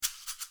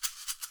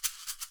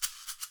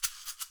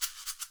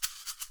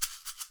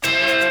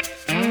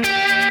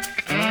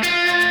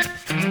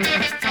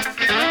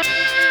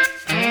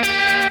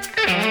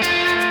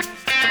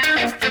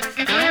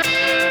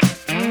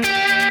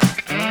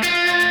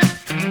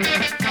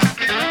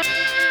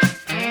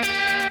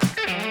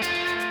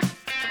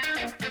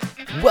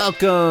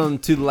Welcome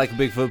to the Like a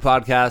Bigfoot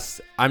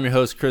podcast. I'm your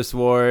host, Chris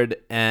Ward,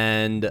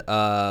 and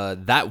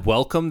that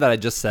welcome that I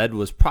just said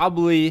was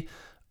probably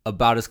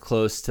about as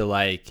close to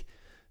like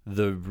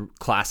the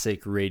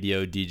classic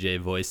radio DJ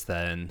voice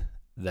than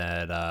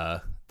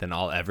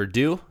I'll ever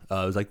do.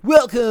 I was like,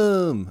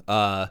 welcome.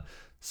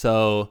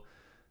 So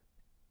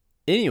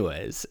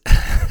anyways,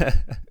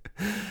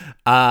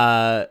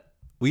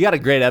 we got a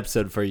great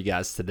episode for you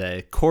guys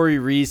today. Corey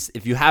Reese,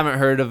 if you haven't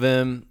heard of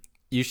him,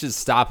 you should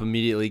stop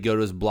immediately, go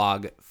to his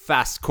blog,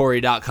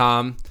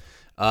 fastcorey.com,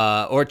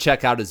 or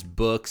check out his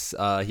books.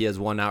 He has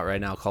one out right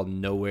now called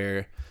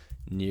Nowhere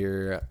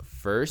Near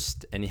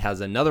First, and he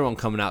has another one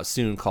coming out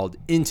soon called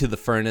Into the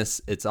Furnace.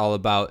 It's all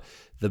about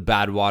the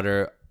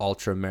Badwater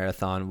Ultra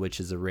Marathon, which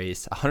is a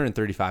race,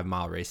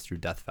 135-mile race through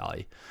Death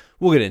Valley.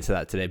 We'll get into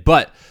that today.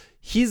 But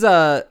he's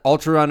a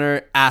ultra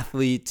runner,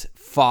 athlete,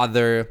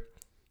 father,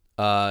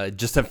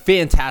 just a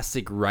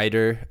fantastic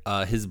writer.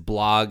 His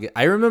blog,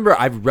 I remember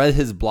I've read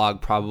his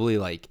blog probably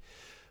like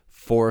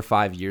 4 or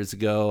 5 years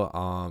ago.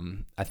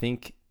 I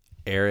think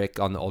Eric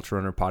on the Ultra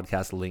Runner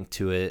podcast linked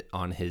to it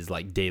on his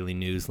like daily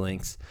news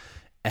links.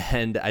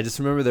 And I just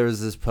remember there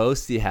was this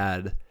post he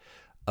had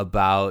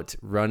about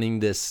running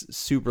this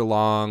super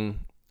long,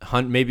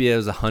 maybe it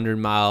was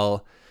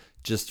 100-mile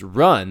just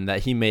run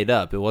that he made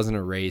up. It wasn't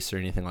a race or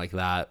anything like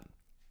that.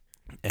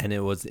 And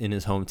it was in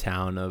his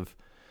hometown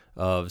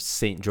of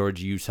St.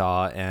 George,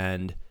 Utah,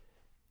 and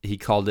he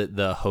called it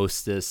the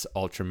Hostess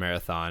Ultra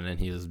Marathon, and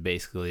he was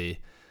basically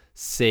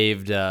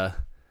saved a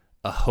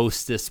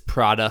Hostess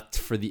product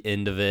for the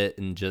end of it,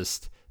 and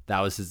just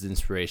that was his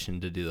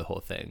inspiration to do the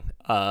whole thing.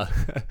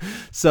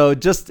 So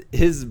just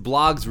his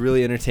blog's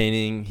really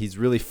entertaining. He's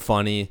really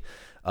funny,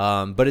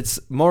 but it's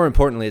more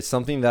importantly, it's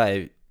something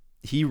that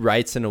he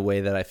writes in a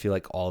way that I feel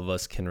like all of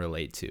us can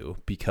relate to,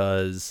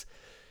 because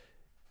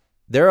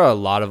there are a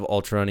lot of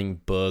ultra running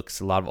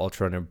books, a lot of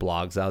ultra runner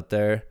blogs out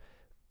there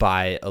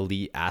by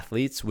elite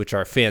athletes, which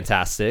are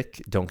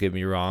fantastic. Don't get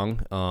me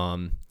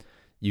wrong.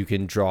 You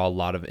can draw a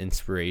lot of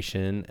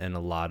inspiration and a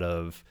lot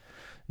of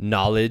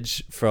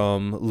knowledge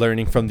from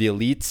learning from the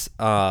elites.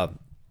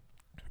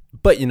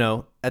 But, you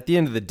know, at the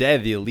end of the day,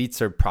 the elites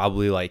are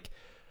probably like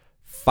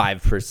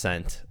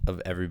 5%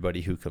 of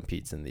everybody who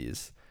competes in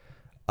these.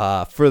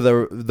 For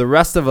the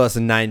rest of us,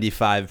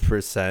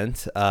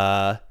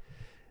 95%,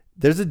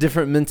 there's a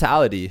different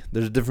mentality.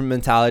 There's a different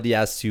mentality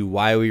as to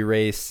why we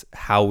race,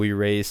 how we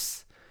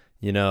race,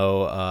 you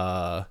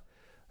know,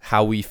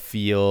 how we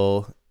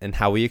feel and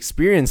how we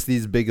experience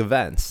these big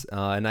events.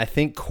 And I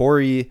think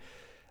Corey,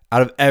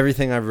 out of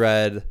everything I've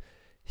read,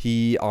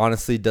 he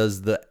honestly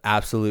does the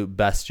absolute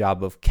best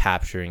job of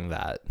capturing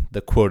that,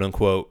 the quote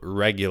unquote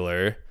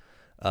regular,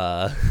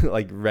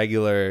 like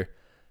regular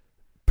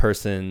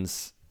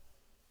person's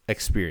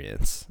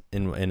experience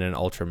in an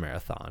ultra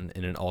marathon,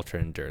 in an ultra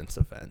endurance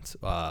event.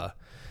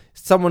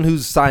 Someone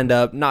who's signed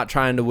up, not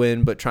trying to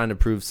win, but trying to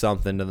prove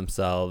something to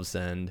themselves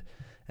and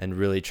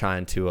really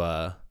trying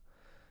to,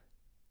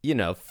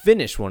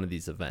 finish one of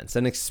these events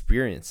and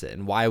experience it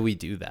and why we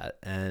do that.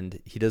 And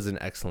he does an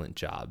excellent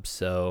job.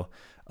 So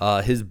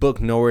his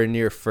book, Nowhere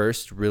Near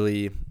First,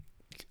 really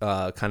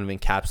kind of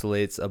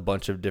encapsulates a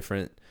bunch of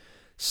different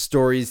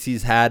stories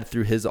he's had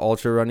through his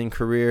ultra running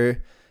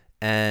career.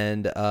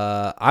 And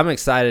I'm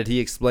excited. He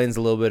explains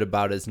a little bit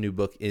about his new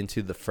book,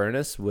 Into the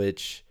Furnace,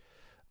 which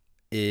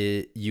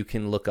you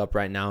can look up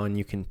right now and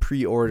you can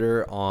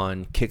pre-order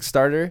on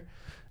Kickstarter.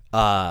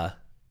 I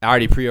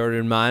already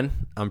pre-ordered mine.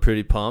 I'm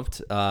pretty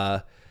pumped.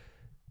 And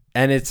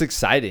it's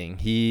exciting.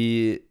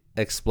 He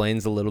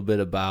explains a little bit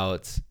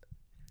about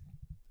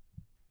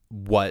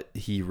what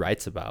he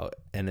writes about.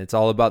 And it's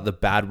all about the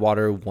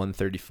Badwater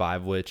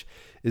 135, which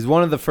is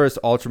one of the first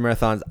ultra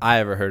marathons I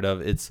ever heard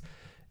of.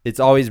 It's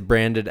always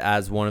branded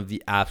as one of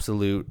the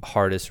absolute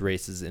hardest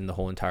races in the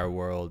whole entire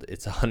world.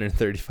 It's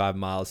 135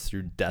 miles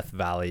through Death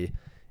Valley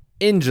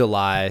in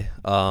July.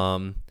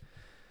 And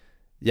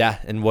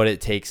what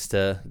it takes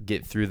to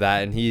get through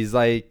that. And he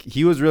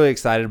was really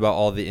excited about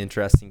all the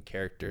interesting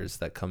characters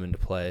that come into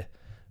play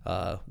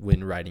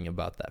when writing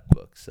about that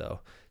book. So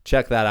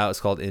check that out.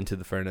 It's called Into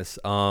the Furnace.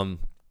 He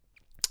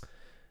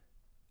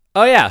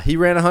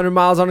ran 100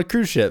 miles on a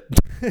cruise ship.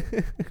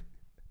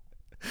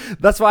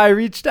 That's why I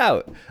reached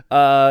out.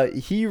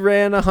 He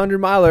ran a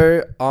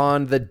 100-miler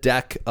on the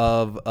deck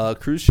of a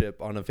cruise ship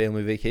on a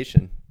family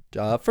vacation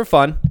for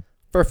fun,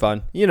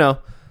 you know,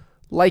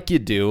 like you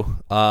do.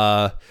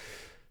 So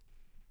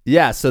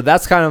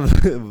that's kind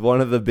of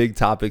one of the big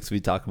topics we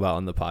talk about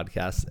on the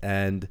podcast.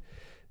 And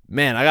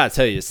man, I gotta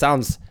tell you, it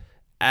sounds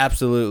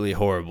absolutely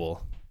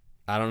horrible.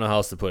 I don't know how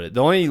else to put it.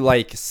 The only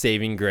like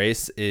saving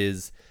grace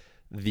is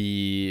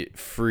the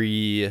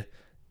free,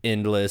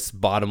 endless,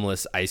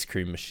 bottomless ice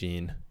cream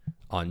machine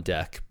on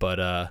deck.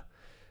 But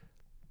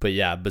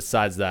yeah,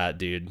 besides that,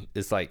 dude,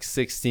 it's like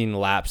 16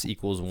 laps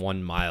equals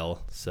 1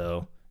 mile.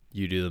 So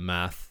you do the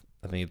math.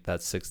 I think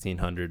that's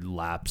 1,600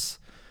 laps.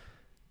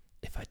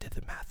 If I did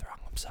the math wrong,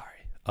 I'm sorry.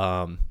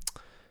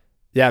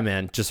 Yeah,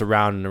 man, just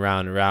around and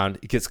around and around.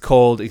 It gets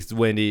cold, it gets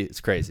windy, it's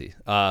crazy.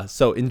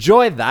 So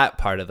enjoy that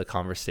part of the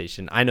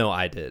conversation. I know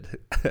I did.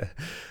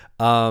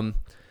 But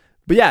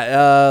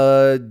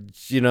yeah,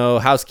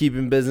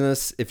 housekeeping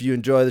business. If you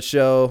enjoy the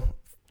show,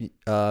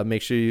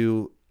 make sure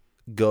you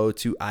go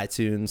to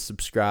iTunes,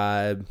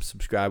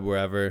 subscribe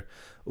wherever.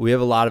 We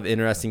have a lot of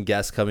interesting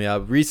guests coming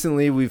up.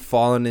 Recently, we've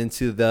fallen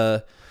into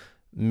the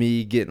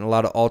me getting a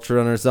lot of ultra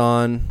runners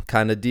on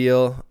kind of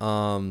deal,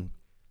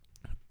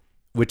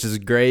 which is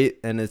great,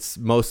 and it's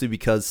mostly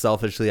because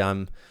selfishly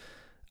I'm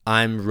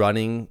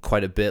running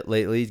quite a bit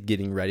lately,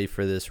 getting ready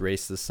for this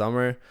race this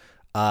summer.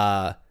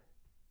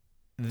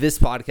 This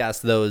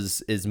podcast though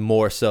is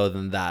more so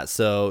than that.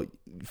 So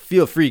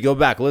feel free, go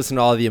back, listen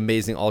to all the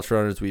amazing ultra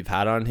runners we've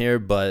had on here,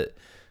 but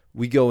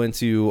we go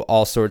into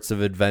all sorts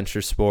of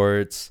adventure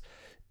sports,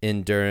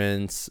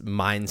 endurance,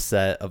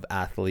 mindset of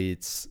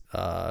athletes,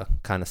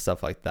 kind of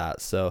stuff like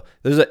that. So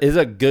is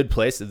a good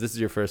place. If this is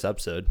your first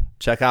episode,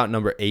 check out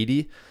number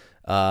 80.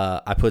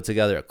 I put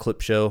together a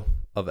clip show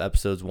of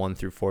episodes 1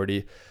 through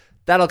 40.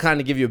 That'll kind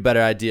of give you a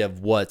better idea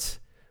of what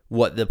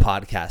the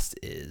podcast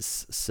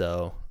is.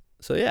 So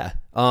yeah.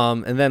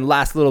 And then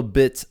last little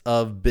bit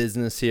of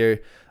business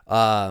here.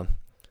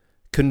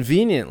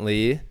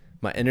 Conveniently,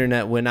 my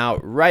internet went out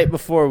right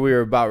before we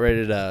were about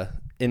ready to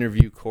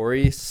interview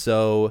Corey.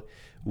 So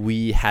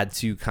we had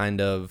to kind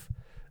of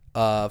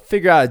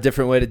figure out a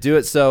different way to do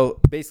it. So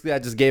basically I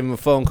just gave him a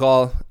phone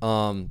call.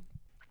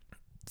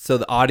 So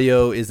the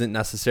audio isn't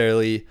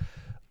necessarily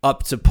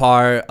up to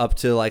par, up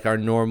to like our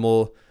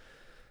normal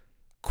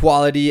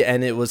quality,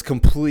 and it was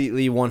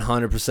completely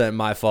 100%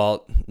 my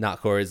fault, not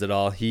Corey's at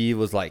all. He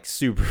was like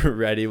super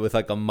ready with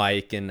like a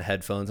mic and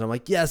headphones. And I'm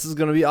like, yes, this is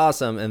going to be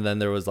awesome. And then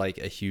there was like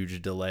a huge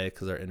delay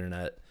because our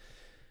internet,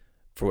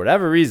 for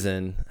whatever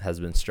reason, has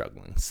been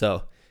struggling.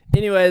 So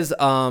anyways,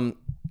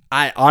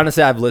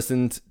 I've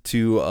listened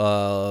to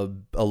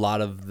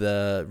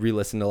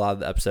re-listened to a lot of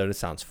the episode. It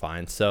sounds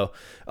fine. So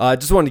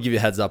just wanted to give you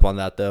a heads up on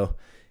that though.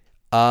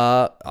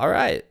 All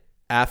right.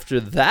 After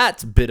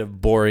that bit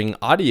of boring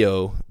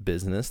audio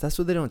business, that's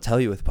what they don't tell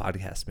you with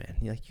podcasts, man.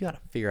 You got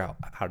to figure out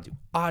how to do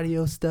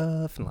audio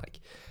stuff and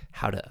like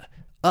how to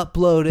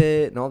upload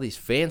it and all these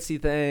fancy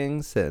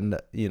things. And,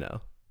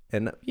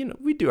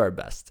 we do our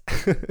best.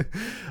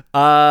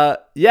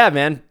 Yeah,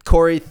 man.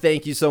 Corey,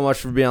 thank you so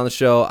much for being on the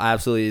show. I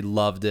absolutely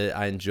loved it.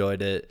 I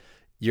enjoyed it.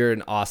 You're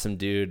an awesome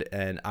dude,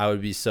 and I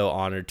would be so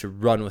honored to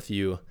run with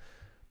you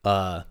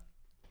at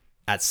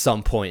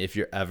some point if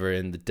you're ever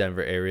in the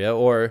Denver area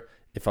or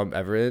if I'm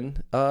ever in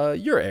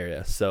your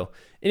area. So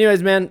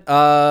anyways, man,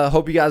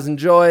 hope you guys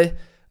enjoy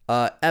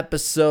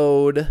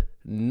episode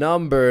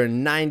number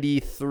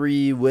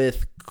 93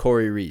 with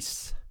Corey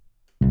Reese.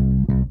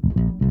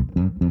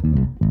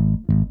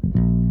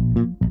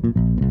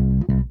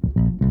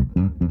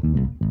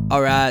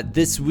 All right,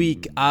 this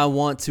week I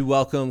want to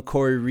welcome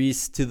Corey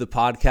Reese to the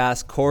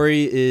podcast.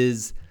 Corey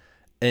is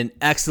an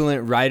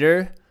excellent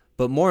writer,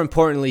 but more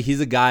importantly,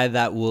 he's a guy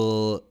that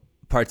will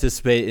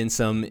participate in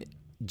some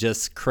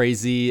just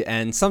crazy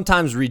and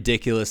sometimes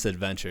ridiculous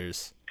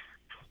adventures.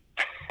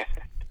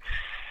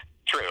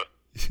 True.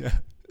 Yeah.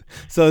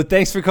 So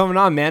thanks for coming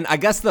on, man. I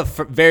guess the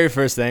very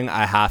first thing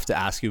I have to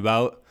ask you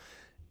about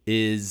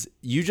is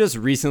you just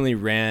recently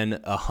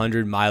ran a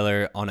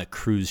 100-miler on a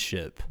cruise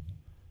ship.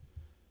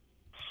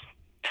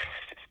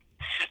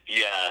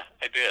 Yeah,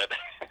 I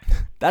did.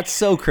 That's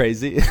so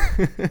crazy.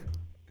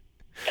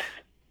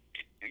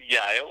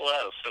 Yeah, it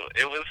was. So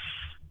it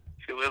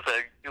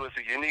was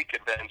a unique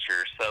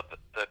adventure. So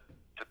the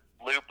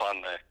loop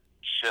on the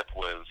ship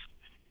was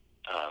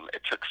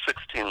it took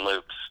 16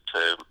 loops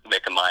to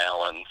make a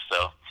mile, and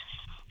so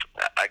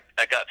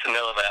I got to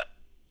know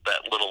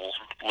that little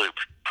loop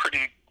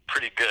pretty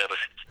good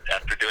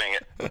after doing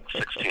it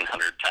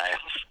 1,600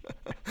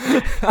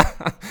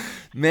 times.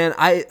 Man,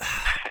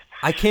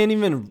 I can't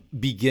even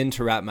begin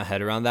to wrap my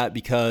head around that,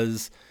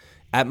 because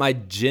at my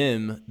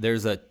gym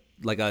there's a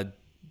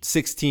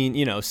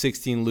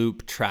 16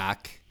 loop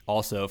track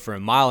also for a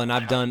mile, and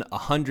I've done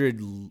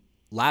 100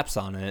 laps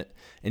on it,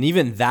 and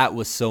even that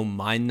was so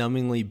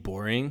mind-numbingly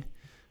boring.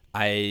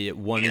 I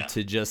wanted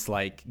to just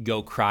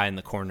go cry in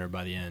the corner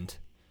by the end.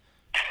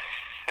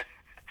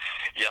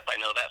 Yep, I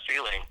know that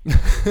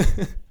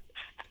feeling.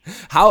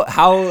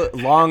 How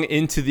long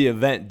into the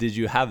event did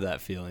you have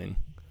that feeling?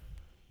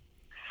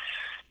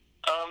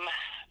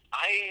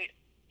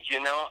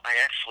 I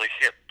actually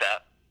hit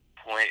that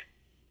point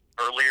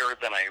earlier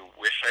than I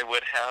wish I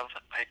would have.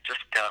 I just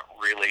got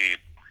really,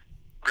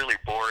 really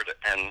bored,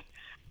 and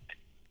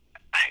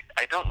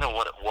I don't know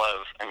what it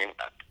was. I mean,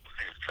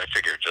 I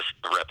figure just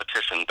the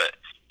repetition, but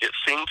it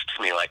seemed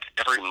to me like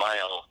every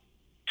mile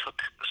took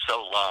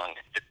so long.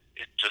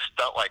 It just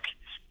felt like,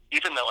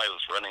 even though I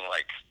was running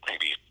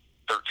maybe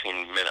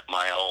 13-minute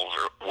miles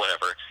or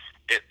whatever,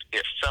 it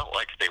felt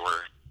like they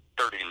were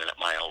 30-minute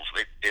miles.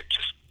 It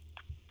just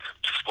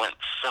went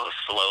so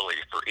slowly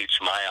for each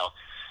mile.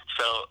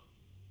 So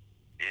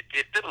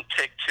it didn't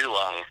take too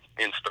long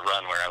into the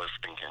run where I was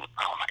thinking,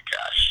 oh my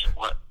gosh,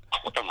 what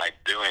am I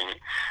doing?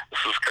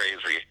 This is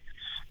crazy.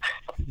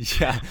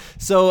 Yeah.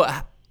 So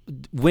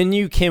when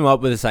you came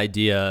up with this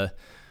idea,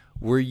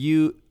 were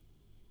you,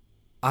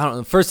 I don't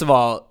know, first of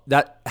all,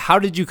 how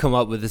did you come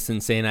up with this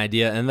insane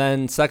idea? And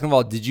then second of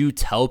all, did you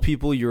tell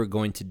people you were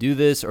going to do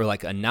this or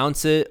like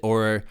announce it?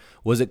 Or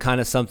was it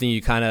kind of something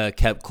you kind of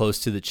kept close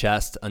to the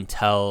chest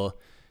until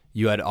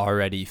you had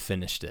already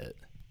finished it?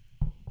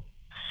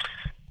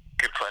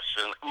 Good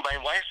question. My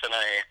wife and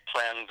I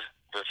planned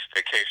this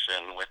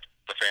vacation with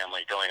the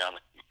family going on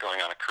a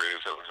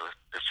cruise. It was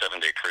a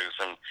 7-day cruise,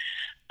 and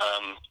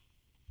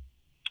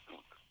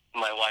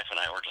my wife and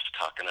I were just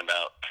talking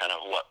about kind of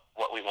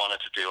what we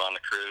wanted to do on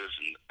the cruise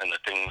and the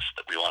things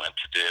that we wanted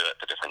to do at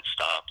the different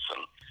stops,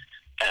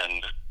 and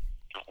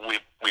we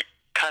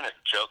kind of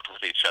joked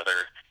with each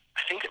other.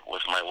 I think it was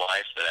my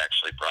wife that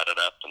actually brought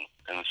it up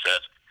and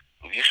said,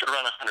 "You should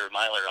run a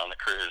 100-miler on the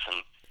cruise,"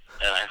 and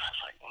I was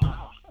like,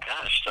 "Oh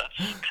gosh, that's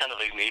kind of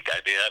a unique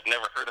idea. I've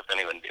never heard of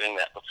anyone doing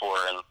that before."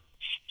 And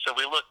so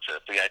we looked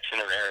at the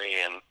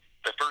itinerary, and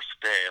the first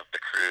day of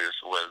the cruise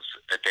was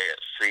a day at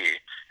sea,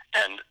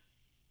 and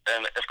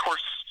of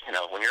course,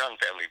 when you're on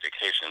family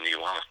vacation, you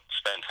want to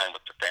spend time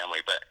with the family,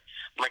 but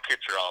my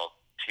kids are all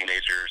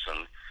teenagers,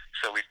 and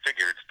so we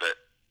figured that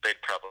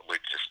they'd probably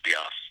just be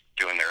off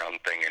doing their own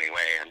thing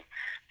anyway. And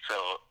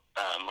so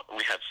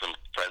we had some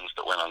friends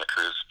that went on the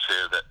cruise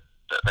too that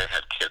they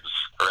had kids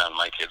around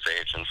my kids'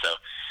 age, and so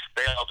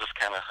they all just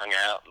kind of hung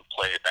out and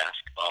played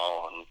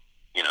basketball and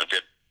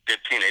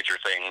did teenager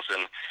things,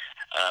 and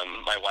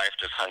my wife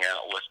just hung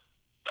out with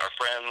our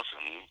friends,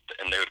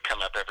 and they would come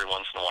up every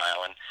once in a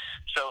while. And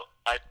so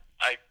I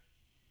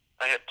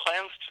had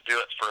plans to do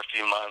it for a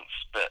few months,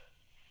 but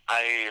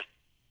I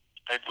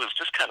was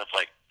just kind of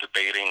like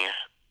debating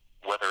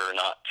whether or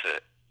not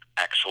to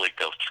actually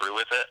go through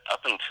with it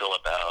up until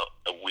about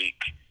a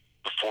week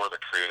before the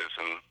cruise,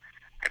 and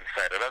I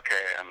decided,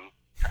 okay, I'm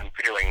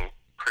feeling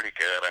pretty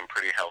good, I'm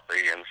pretty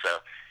healthy, and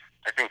so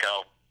I think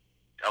I'll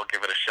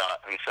give it a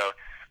shot. And so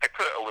I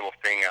put a little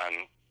thing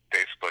on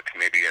Facebook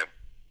maybe a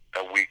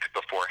week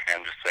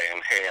beforehand, just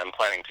saying, "Hey, I'm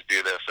planning to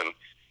do this," and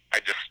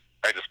I just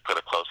put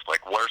a post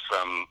like, "What are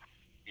some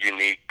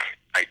unique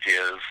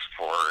ideas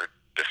for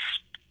this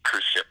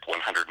cruise ship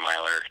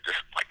 100-miler?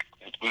 Just like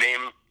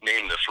name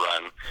this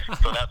run."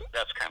 So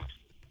that's kind of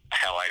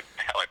how I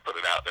put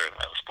it out there, that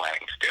I was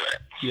planning to do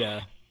it.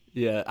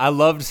 Yeah. I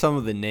loved some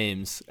of the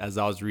names as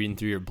I was reading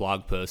through your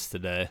blog post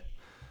today.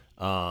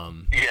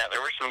 Yeah,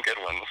 there were some good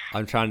ones.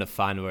 I'm trying to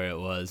find where it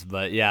was,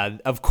 but yeah,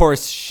 of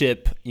course,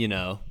 ship,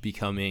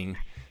 becoming.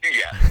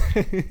 Yeah.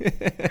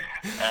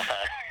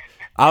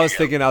 I was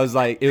thinking, it was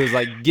like,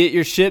 get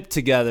your ship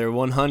together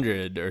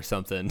 100 or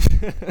something.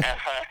 Ship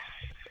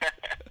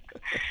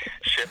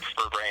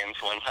for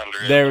Brains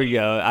 100. There we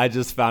go. I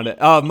just found it.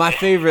 Oh, my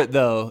favorite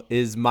though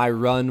is My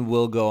Run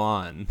Will Go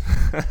On.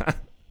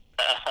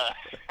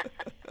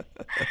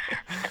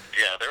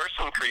 Yeah, there were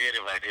some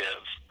creative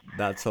ideas.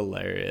 That's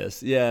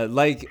hilarious. Yeah,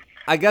 like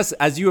I guess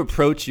as you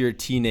approach your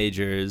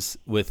teenagers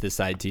with this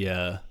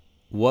idea,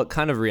 what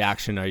kind of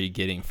reaction are you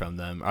getting from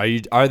them?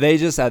 Are they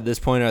just at this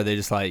point? Are they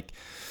just like,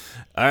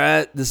 all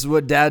right, this is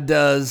what Dad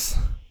does?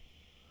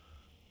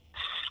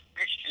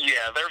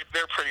 Yeah,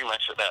 they're pretty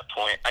much at that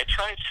point. I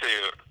try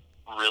to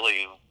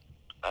really,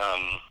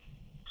 I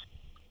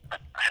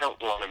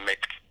don't want to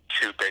make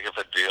too big of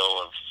a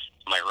deal of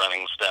my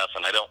running stuff,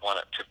 and I don't want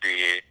it to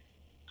be.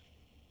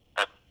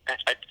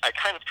 I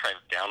kind of try to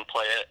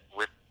downplay it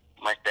with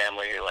my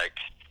family, like,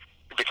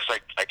 because I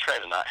try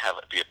to not have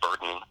it be a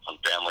burden on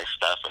family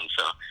stuff, and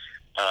so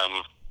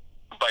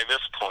by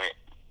this point,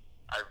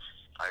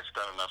 I've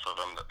done enough of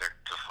them that they're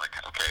just like,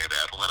 okay,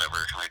 Dad, whatever,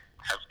 like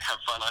have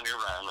fun on your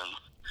run, and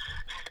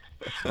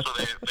so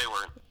they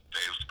weren't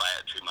fazed by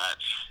it too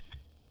much.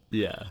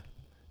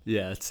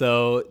 Yeah.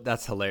 So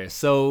that's hilarious.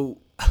 So.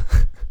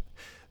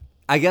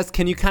 I guess,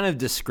 can you kind of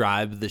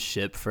describe the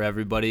ship for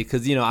everybody?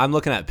 Because, I'm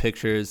looking at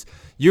pictures.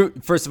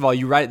 First of all,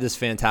 you write this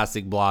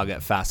fantastic blog at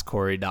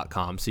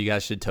fastcorey.com, so you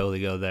guys should totally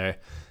go there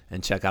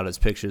and check out his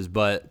pictures.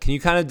 But can you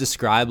kind of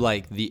describe,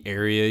 like, the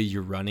area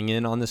you're running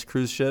in on this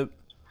cruise ship?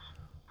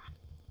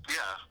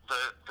 Yeah,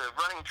 the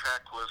running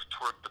track was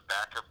toward the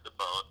back of the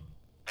boat,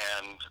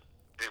 and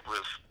it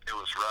was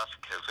rough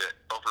because it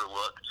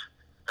overlooked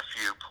a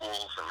few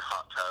pools and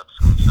hot tubs,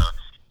 and so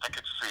I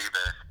could see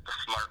the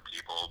smart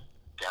people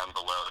down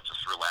below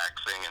just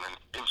relaxing and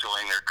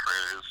enjoying their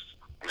cruise,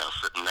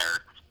 sitting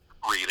there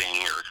reading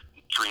or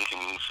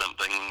drinking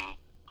something,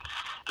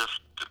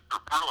 just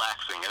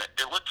relaxing. And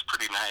it looks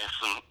pretty nice,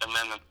 and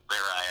then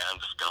there I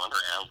am just going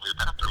around loop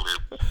after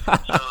loop.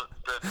 So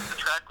the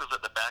track was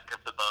at the back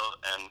of the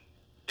boat, and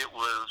there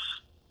was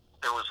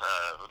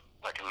a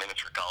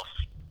miniature golf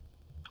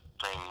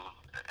thing.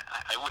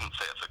 I wouldn't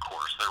say it's a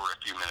course. There were a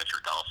few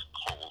miniature golf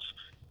holes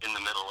in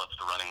the middle of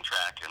the running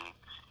track, and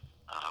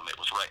it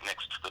was right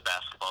next to the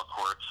basketball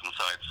courts, and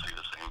so I'd see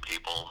the same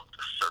people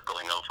just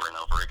circling over and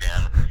over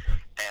again.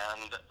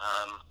 And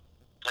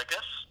I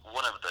guess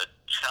one of the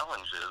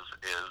challenges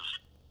is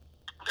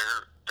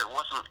there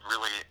wasn't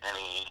really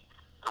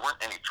there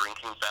weren't any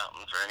drinking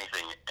fountains or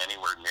anything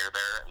anywhere near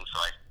there, and so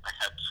I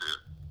had to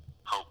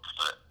hope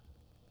that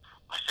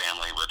my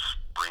family would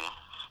bring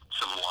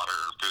some water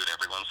or food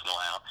every once in a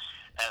while,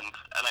 and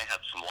I had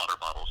some water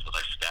bottles that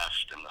I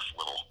stashed in this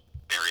little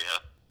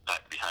area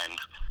back behind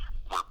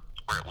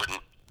where it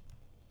wouldn't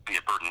be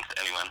a burden to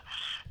anyone.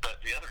 But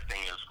the other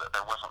thing is that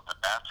there wasn't a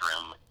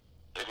bathroom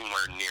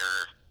anywhere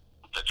near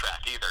the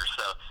track either.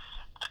 So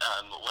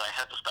when I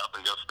had to stop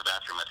and go to the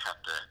bathroom, I'd have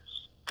to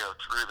go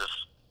through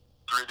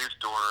these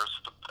doors,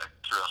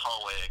 through a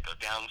hallway, go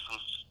down some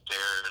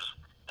stairs,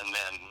 and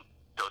then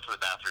go to the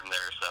bathroom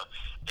there. So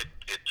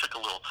it took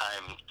a little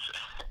time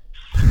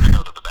to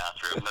go to the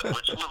bathroom,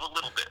 which was a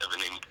little bit of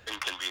an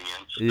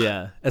inconvenience.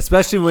 Yeah,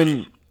 especially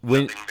when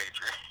nothing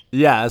major.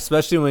 Yeah,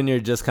 especially when you're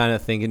just kind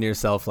of thinking to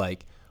yourself,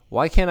 like,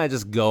 why can't I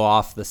just go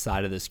off the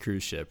side of this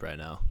cruise ship right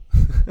now?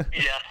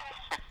 Yeah.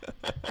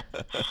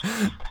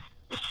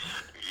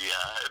 Yeah,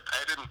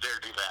 I didn't dare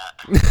do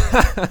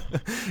that.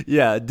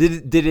 Yeah.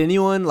 Did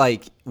anyone,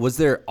 like, was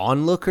there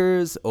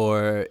onlookers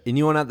or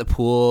anyone at the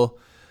pool?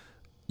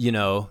 You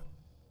know,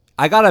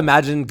 I gotta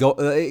imagine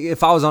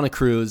if I was on a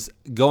cruise,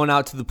 going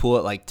out to the pool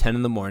at like 10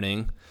 in the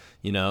morning,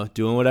 you know,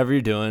 doing whatever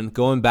you're doing,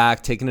 going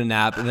back, taking a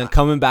nap, and then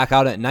coming back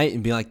out at night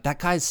and being like, that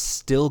guy's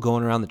still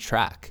going around the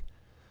track.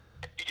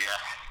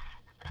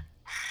 Yeah.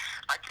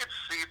 I could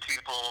see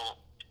people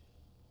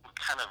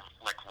kind of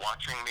like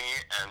watching me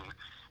and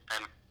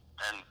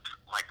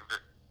like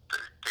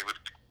they would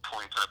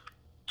point up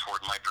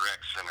toward my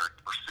direction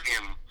or see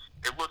him.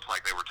 It looked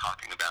like they were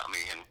talking about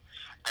me, and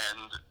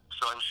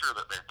so I'm sure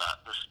that they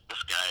thought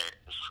this guy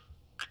is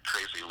a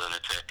crazy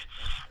lunatic.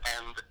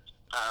 And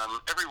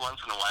every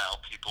once in a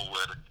while, people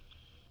would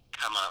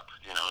come up,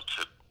 you know,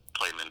 to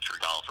play miniature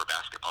golf or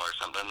basketball or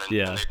something, and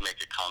they'd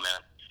make a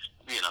comment.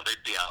 You know,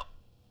 they'd be out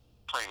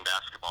playing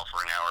basketball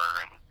for an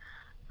hour and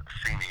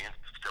see me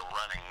still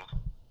running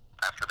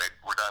after they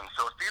were done.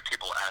 So a few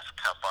people asked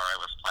how far I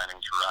was planning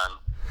to run,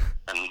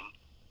 and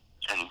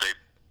they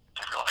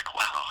were like,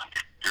 wow,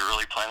 you're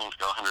really planning to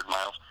go 100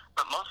 miles?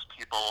 But most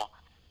people,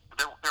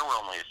 there were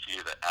only a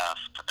few that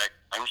asked.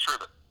 I'm sure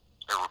that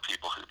there were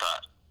people who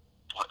thought,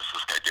 what is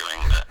this guy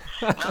doing?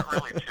 But not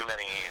really too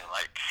many,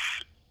 like,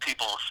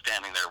 people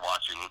standing there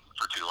watching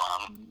for too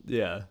long.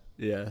 Yeah,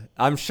 yeah.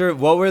 I'm sure.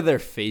 What were their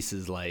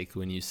faces like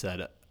when you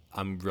said,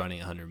 I'm running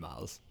 100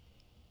 miles?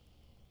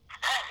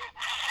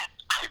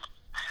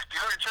 They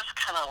were just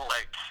kind of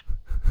like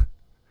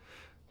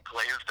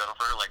glazed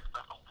over, like,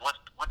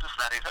 what does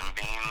that even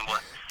mean?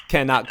 What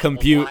cannot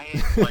compute.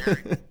 Why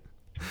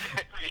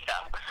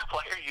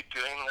are you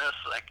doing this?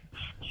 Like,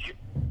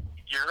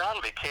 you're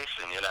on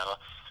vacation, you know.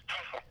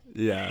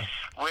 Yeah.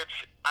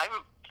 Which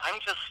I'm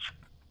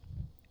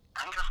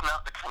just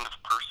not the kind of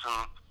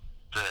person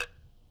that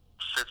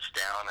sits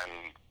down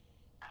and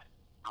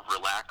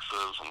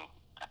relaxes, and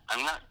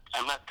I'm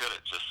not good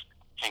at just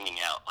hanging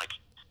out. Like,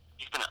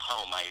 even at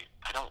home,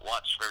 I don't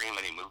watch very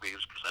many movies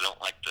because I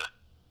don't like to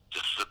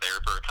just sit there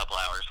for a couple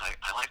hours.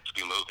 I like to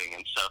be moving,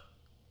 and so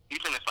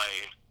even if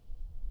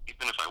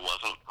I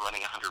wasn't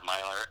running a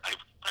 100-miler, I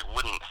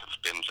wouldn't have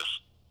been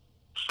just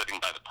sitting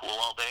by the pool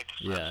all day,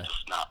 because that's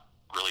just not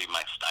really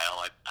my style.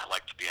 I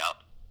like to be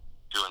out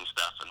doing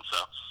stuff, and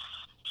so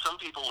some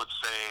people would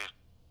say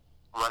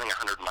running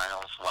 100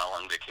 miles while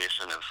on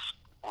vacation is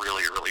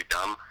really, really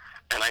dumb,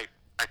 and I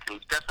can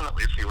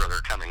definitely see where they're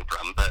coming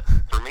from, but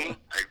for me,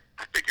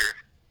 I figure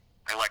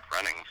I like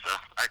running, so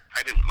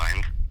I didn't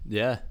mind.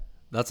 Yeah,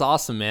 that's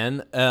awesome,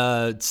 man.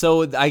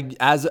 So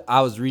as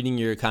I was reading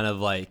your kind of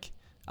like,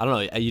 I don't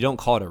know, you don't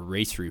call it a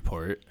race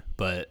report,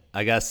 but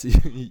I guess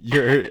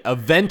your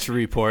event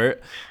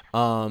report,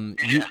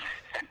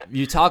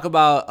 you talk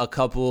about a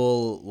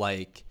couple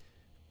like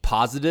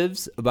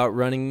positives about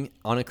running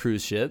on a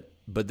cruise ship,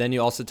 but then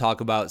you also talk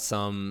about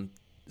some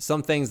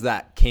things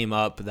that came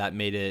up that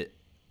made it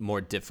more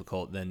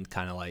difficult than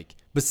kind of like,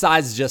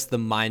 besides just the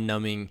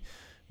mind-numbing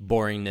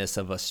boringness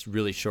of a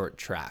really short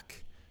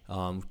track.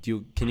 Can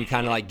you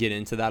kind of like get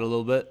into that a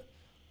little bit?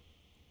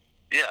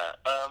 Yeah,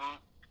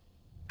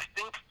 I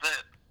think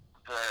that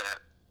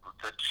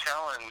the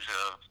challenge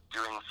of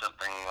doing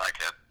something like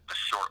a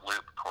short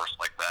loop course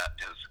like that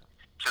is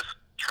just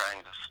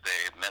trying to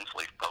stay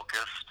mentally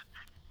focused,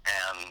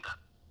 and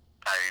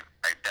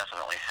I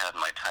definitely had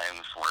my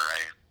times where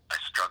I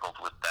struggled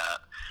with that.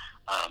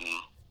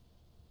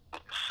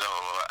 So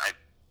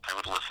I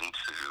would listen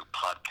to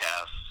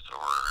podcasts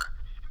or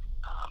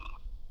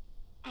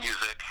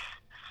music.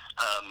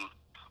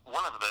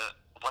 One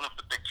of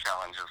the big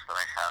challenges that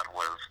I had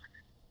was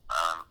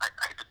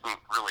I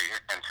didn't really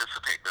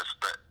anticipate this,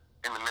 but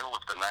in the middle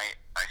of the night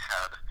I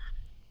had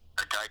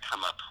a guy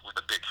come up with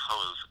a big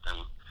hose, and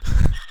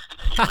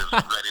he was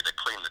ready to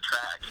clean the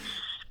track,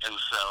 and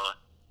so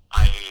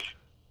I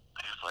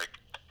was like,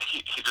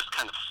 he just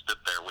kind of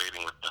stood there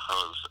waiting with the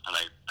hose, and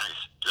I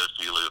did a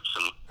few loops,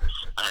 and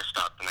I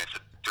stopped and I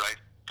said, do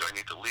I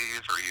need to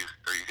leave, or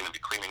are you going to be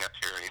cleaning up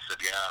here? And he said,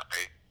 yeah,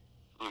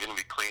 I'm going to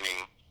be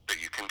cleaning,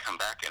 but you can come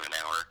back in an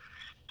hour.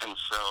 And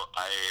so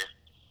I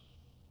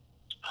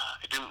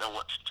didn't know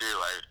what to do.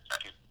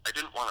 I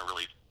didn't want to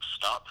really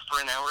stop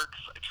for an hour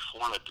because I just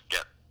wanted to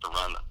get the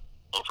run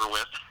over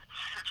with.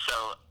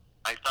 So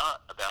I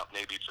thought about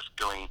maybe just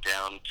going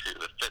down to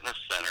the fitness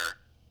center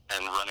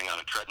and running on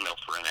a treadmill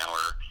for an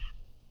hour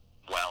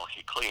while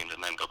he cleaned,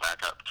 and then go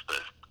back up to the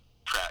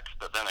track.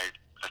 But then I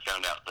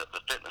found out that the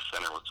fitness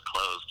center was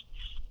closed,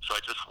 so I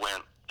just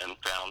went and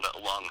found a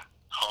long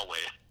hallway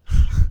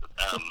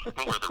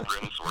where the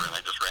rooms were, and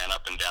I just ran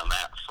up and down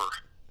that for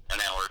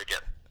an hour to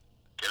get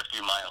a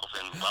few miles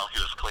in while he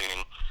was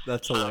cleaning.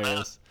 That's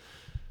hilarious.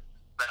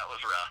 That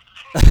was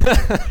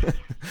rough.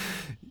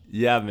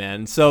 Yeah,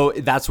 man. So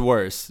that's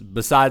worse.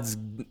 Besides,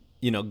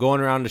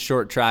 going around a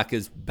short track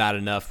is bad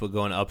enough, but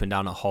going up and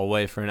down a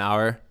hallway for an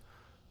hour.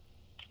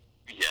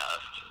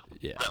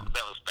 Yeah. That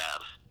was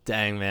bad.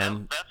 Dang,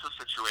 man. That's a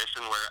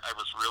situation where I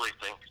was really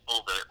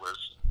thankful that it was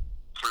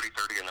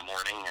 3:30 in the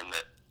morning and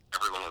that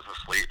everyone was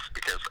asleep,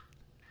 because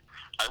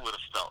I would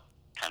have felt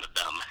kind of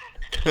dumb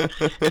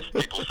if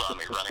people saw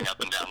me running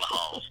up and down the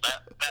halls.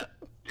 That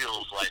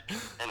feels like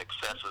an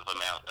excessive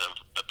amount of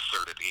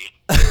absurdity.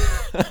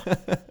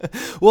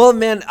 Well,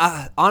 man,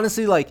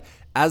 honestly, like,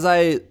 as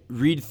I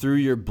read through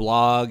your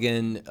blog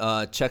and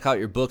check out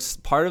your books,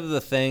 part of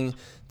the thing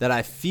that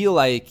I feel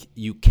like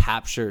you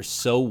capture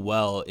so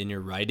well in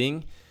your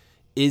writing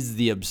is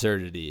the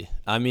absurdity.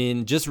 I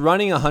mean, just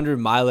running a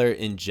 100-miler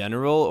in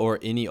general, or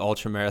any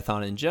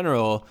ultramarathon in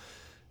general,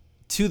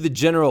 to the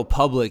general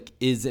public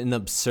is an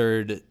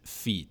absurd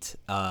feat.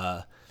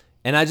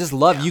 And I just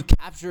love you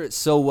capture it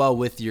so well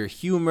with your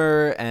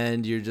humor,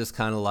 and you're just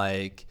kind of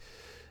like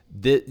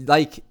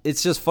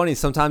it's just funny.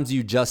 Sometimes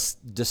you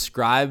just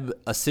describe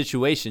a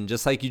situation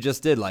just like you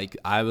just did. Like,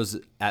 I was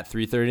at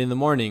 3:30 in the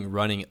morning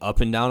running up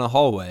and down a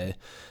hallway,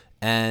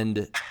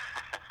 and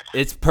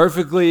it's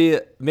perfectly,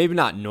 maybe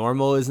not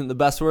normal isn't the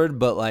best word,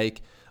 but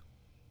like,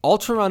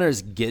 ultra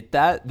runners get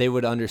that. They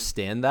would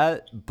understand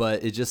that,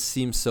 but it just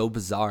seems so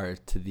bizarre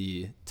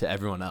to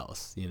everyone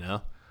else, Oh yeah,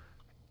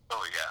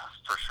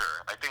 for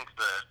sure. I think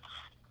the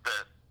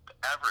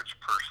average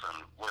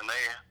person, when they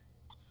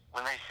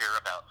hear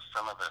about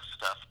some of the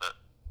stuff that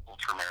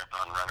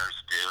ultramarathon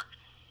runners do,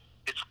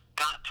 it's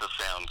got to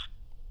sound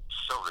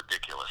so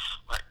ridiculous.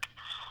 Like,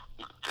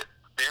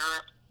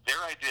 their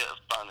idea of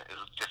fun is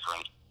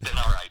different than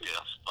our idea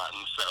of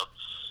fun. So,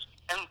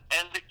 and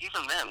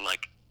even then,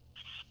 like,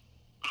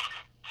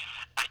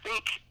 I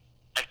think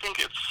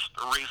it's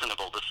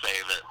reasonable to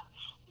say that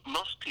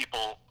most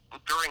people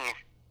during a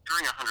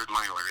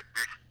 100-miler,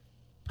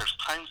 there's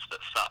times that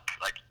suck.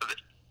 Like,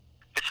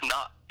 it's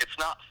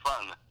not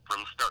fun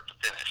from start to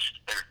finish.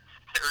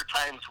 There are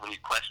times when you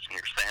question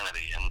your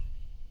sanity and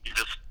you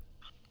just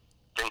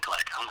think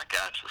like, oh my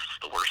gosh, this is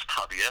the worst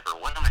hobby ever.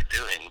 What am I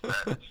doing?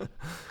 But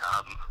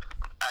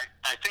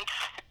I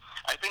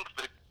think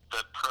the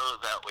pros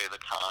outweigh the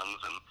cons,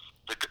 and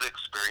the good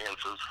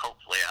experiences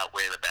hopefully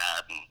outweigh the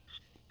bad, and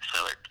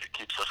so it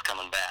keeps us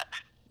coming back.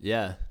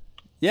 Yeah,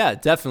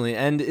 definitely.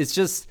 And it's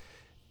just,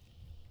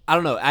 I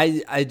don't know.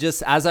 I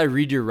just, as I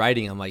read your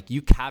writing, I'm like,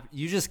 you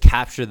just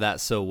capture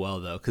that so well,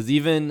 though. Because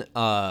even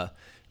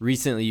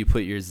recently, you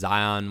put your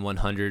Zion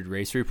 100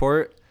 race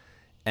report,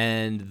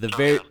 and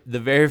the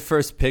very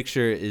first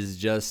picture is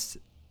just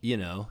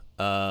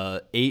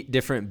 8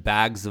 different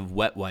bags of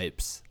wet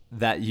wipes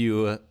that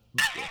you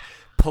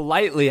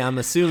politely, I'm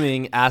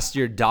assuming, asked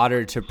your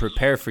daughter to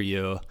prepare for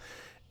you,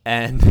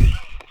 and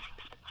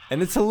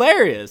it's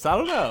hilarious. I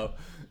don't know.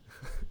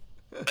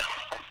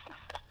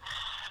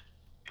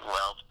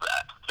 Well,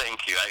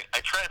 thank you.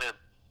 I try to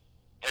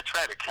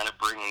kind of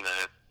bring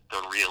the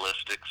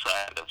realistic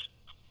side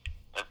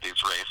of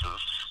these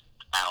races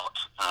out.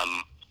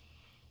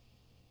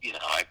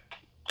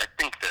 I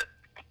think that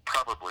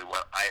probably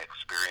what I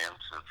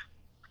experience is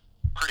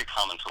pretty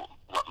common to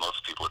what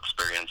most people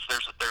experience.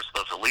 There's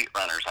those elite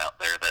runners out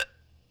there that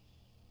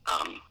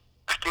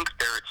I think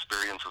their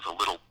experience is a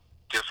little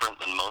different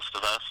than most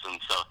of us,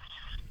 and so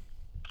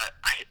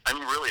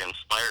I'm really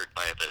inspired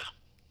by the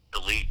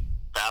elite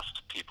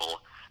fast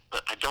people,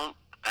 but I don't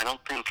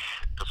think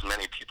as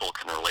many people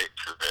can relate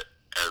to it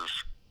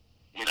as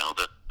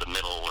the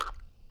middle or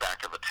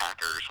back of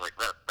attackers. Like,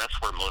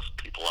 that's where most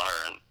people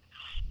are, and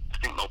I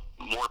think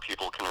more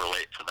people can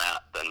relate to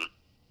that than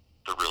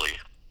the really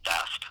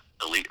fast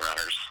elite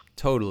runners.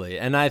 Totally.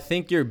 And I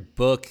think your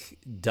book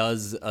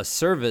does a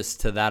service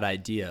to that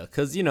idea,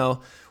 because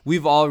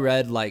we've all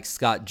read like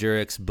Scott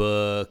Jurick's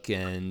book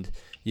and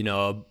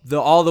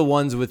all the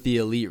ones with the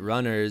elite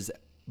runners,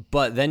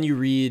 but then you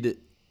read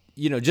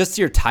just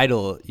your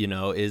title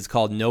is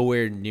called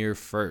Nowhere Near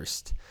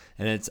First,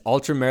 and it's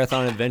Ultra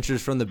Marathon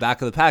Adventures from the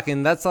Back of the Pack,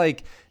 and that's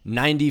like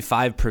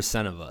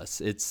 95% of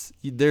us.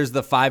 There's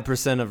the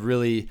 5% of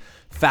really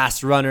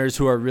fast runners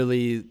who are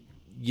really,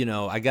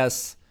 I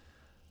guess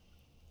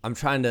I'm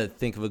trying to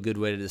think of a good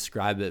way to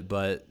describe it,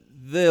 but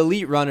the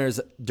elite runners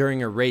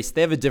during a race,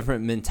 they have a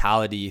different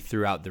mentality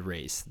throughout the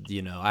race.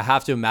 I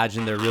have to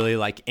imagine they're really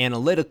like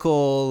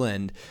analytical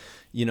and,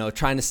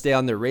 trying to stay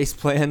on their race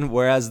plan.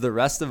 Whereas the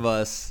rest of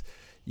us,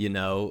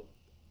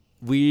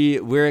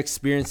 we're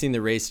experiencing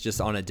the race just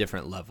on a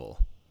different level.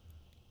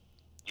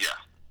 Yeah,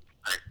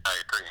 I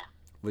agree.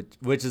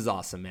 Which is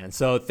awesome, man.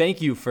 So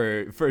thank you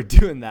for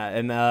doing that.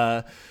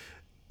 And,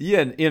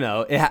 Yeah,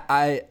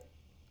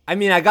 I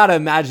mean, I gotta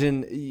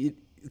imagine,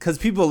 because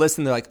people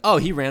listen, they're like, oh,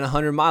 he ran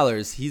 100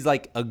 milers. He's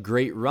like a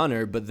great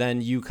runner, but then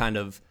you kind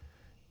of,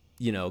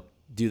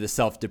 do the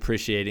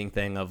self-depreciating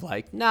thing of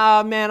like,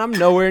 nah, man, I'm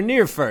nowhere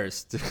near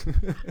first. Yeah,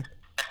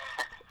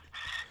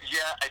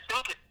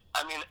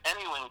 I mean,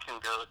 anyone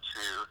can go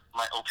to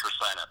my Ultra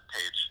Sign Up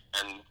page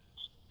and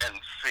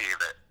see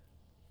that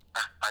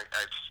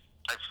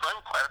I've run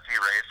quite a few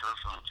races,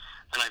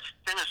 and I've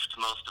finished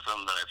most of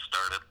them that I've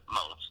started.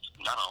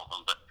 Not all of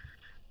them,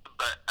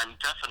 but I'm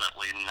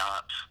definitely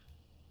not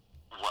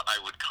what I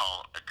would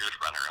call a good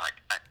runner.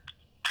 Like I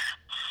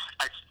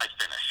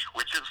finish,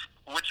 which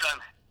I'm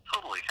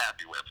totally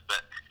happy with,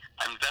 but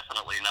I'm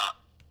definitely not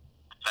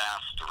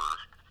fast or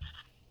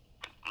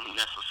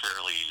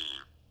necessarily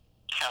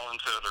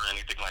talented or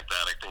anything like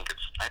that.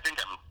 I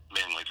think I'm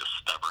mainly just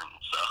stubborn.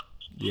 So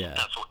yeah,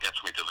 that's what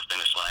gets me to the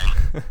finish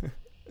line.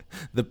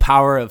 The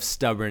power of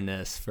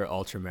stubbornness for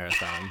ultra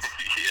marathons.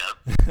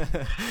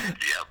 Yep.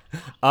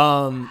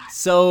 Yep.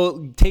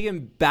 So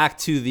taking back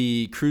to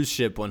the cruise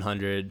ship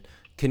 100,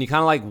 can you kind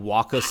of like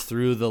walk us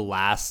through the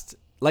last,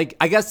 like,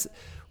 I guess,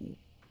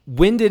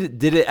 when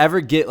did it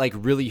ever get like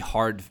really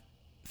hard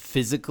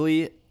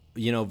physically,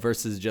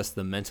 versus just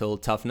the mental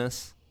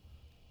toughness?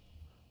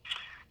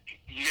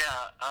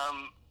 Yeah.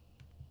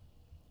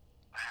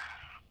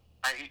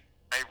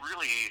 I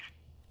really,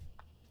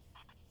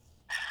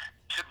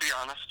 to be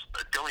honest,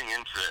 going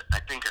into it, I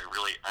think I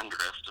really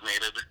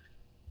underestimated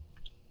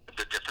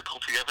the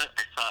difficulty of it.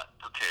 I thought,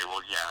 okay,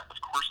 well, yeah, of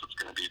course it's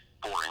going to be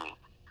boring,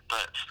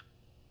 but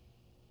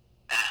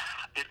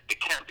it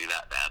can't be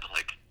that bad.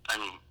 Like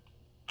I'm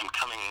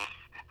coming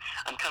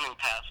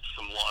past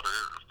some water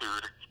or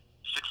food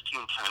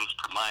 16 times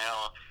per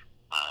mile.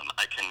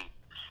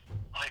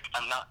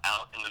 I'm not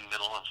out in the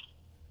middle of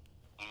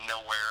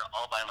nowhere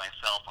all by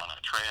myself on a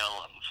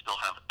trail and still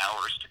have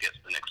hours to get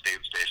to the next aid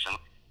station.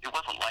 It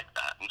wasn't like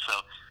that, and so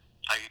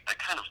I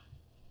kind of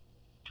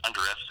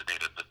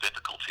underestimated the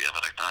difficulty of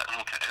it. I thought,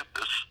 okay,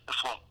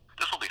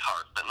 this will be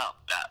hard, but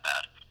not that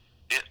bad.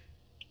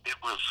 It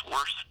was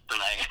worse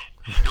than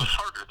it was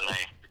harder than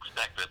I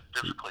expected,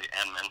 physically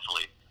and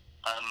mentally.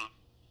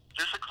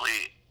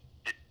 Physically,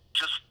 it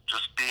just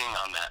being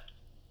on that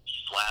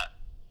flat,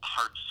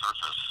 hard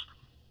surface,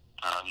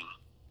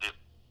 it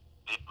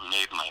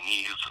made my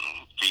knees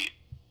and feet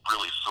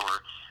really sore.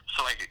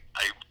 So I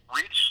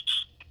reached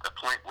a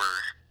point where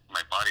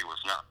my body was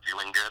not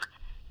feeling good.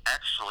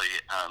 Actually,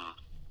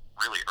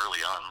 really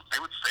early on, I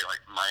would say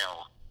like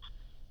mile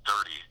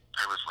 30,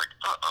 I was like,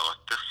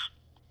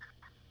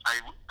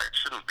 I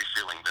shouldn't be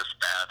feeling this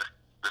bad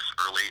this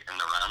early in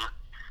the run.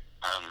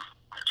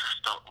 I just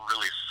felt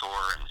really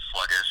sore and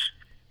sluggish.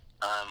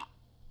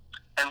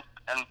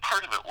 And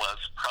part of it was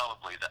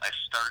probably that I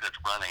started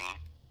running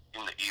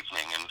in the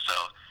evening, and so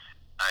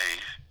I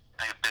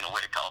had been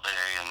awake all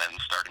day and then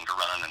starting to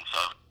run, and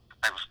so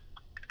I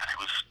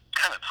was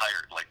kind of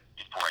tired like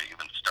before I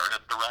even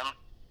started the run,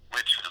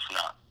 which is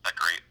not a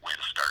great way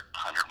to start a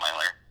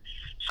 100-miler.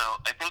 So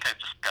I think I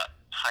just got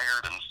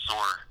tired and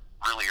sore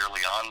really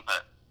early on,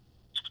 but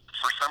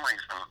for some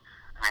reason,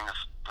 I mean,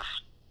 this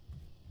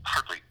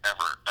hardly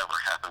ever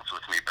happens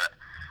with me, but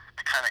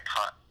I kind of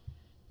caught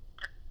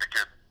a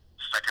good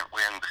second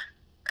wind,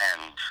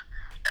 and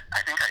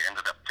I think I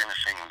ended up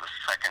finishing the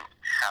second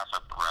half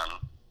of the run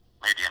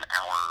maybe an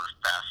hour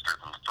faster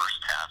than the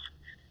first half.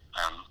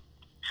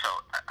 So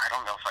I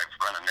don't know if I've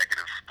run a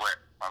negative split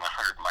on a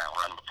 100-mile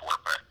run before,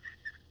 but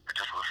I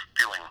just was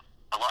feeling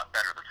a lot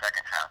better the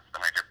second half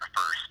than I did the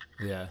first.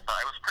 Yeah. So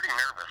I was pretty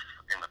nervous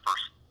in the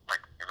first,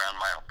 like around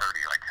mile 30.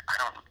 Like I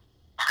don't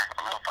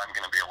know if I'm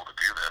going to be able to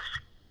do this.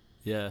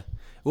 Yeah.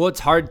 Well,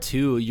 it's hard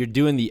too. You're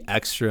doing the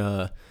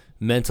extra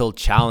mental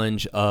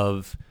challenge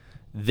of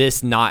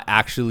this not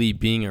actually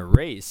being a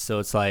race. So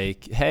it's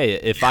like, hey,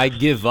 if I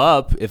give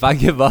up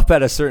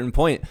at a certain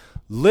point,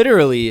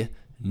 literally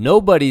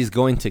nobody's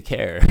going to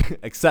care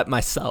except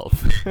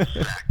myself.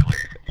 Exactly.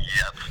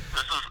 Yep.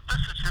 This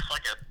is just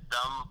like a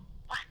dumb.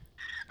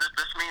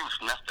 This means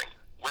nothing.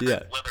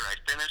 Whether I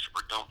finish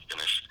or don't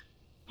finish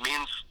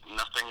means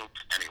nothing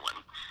to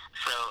anyone.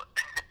 So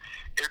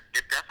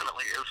it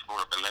definitely is more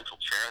of a mental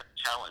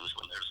challenge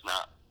when there's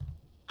not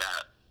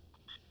that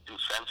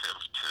incentive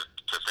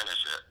to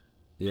finish it.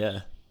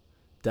 Yeah,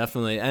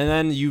 definitely. And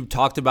then you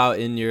talked about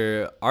in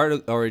your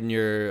article or in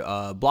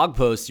your blog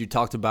post, you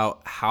talked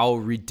about how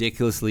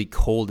ridiculously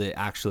cold it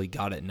actually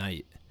got at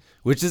night,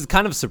 which is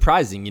kind of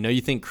surprising.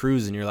 You think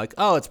cruise and you're like,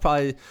 oh, it's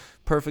probably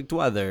perfect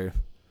weather.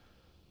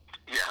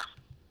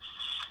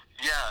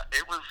 Yeah,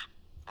 it was.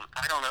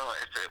 I don't know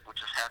if it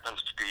just happens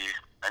to be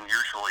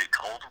unusually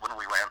cold when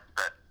we went,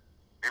 but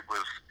it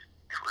was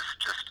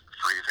just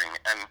freezing,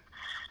 and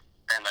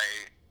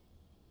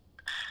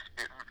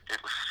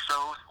it was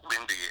so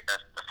windy.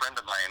 A friend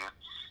of mine,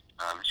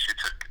 she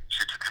took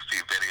a few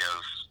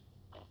videos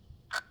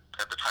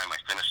at the time I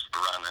finished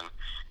the run, and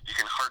you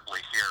can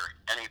hardly hear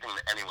anything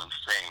that anyone's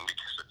saying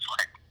because it's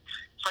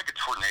like a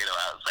tornado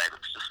outside.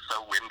 It's just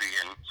so windy,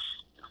 and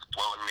it was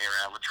blowing me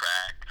around the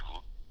track.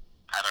 And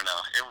I don't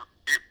know.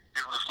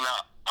 It was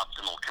not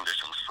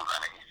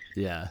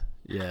Yeah.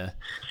 Yeah.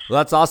 Well,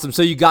 that's awesome.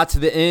 So you got to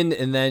the end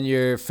and then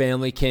your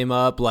family came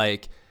up.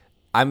 Like,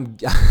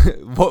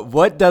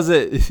 what does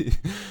it,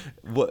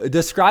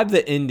 describe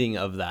the ending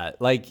of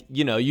that. Like,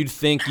 you'd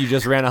think you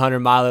just ran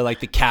 100-miler, like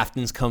the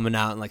captain's coming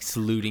out and like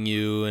saluting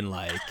you and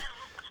like,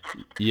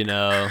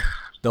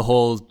 the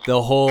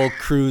whole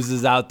cruise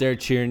is out there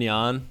cheering you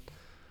on.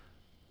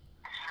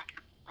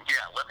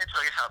 Yeah, let me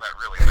tell you how that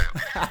really went.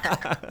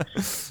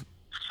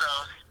 So,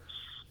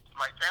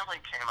 my family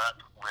came up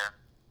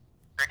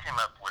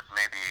with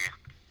maybe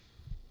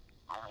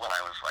when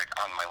I was like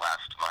on my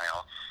last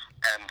mile,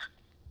 and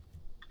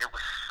it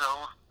was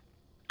so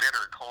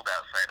bitter cold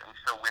outside and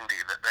so windy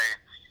that they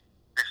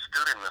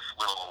stood in this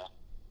little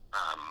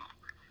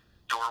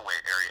doorway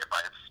area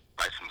by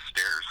some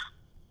stairs,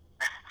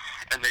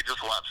 and they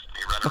just watched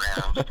me run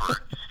around for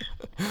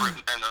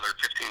another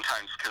 15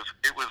 times because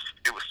it was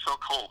so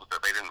cold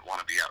that they didn't want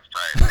to be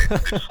outside. They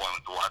just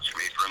wanted to watch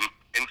me from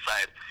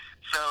inside.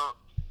 So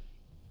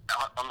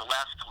on the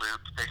last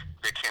loop,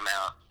 they came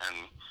out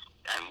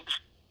and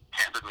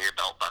handed me a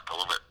belt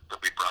buckle that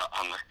we brought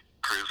on the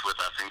cruise with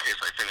us in case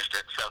I finished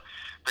it. So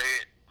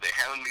they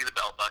handed me the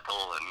belt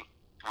buckle, and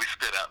we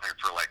stood out there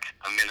for like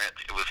a minute.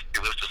 It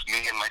was just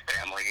me and my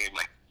family,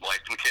 my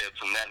wife and kids,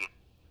 and then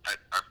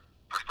our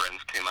friends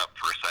came up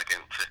for a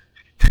second to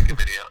take a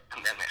video,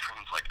 and then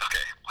everyone's like,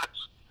 okay,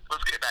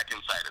 let's get back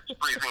inside. It's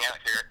freezing out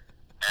here.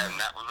 And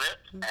that was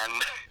it. And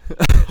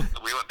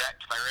we went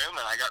back to my room,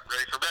 and I got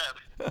ready for bed.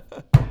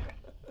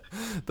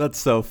 That's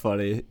so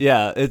funny.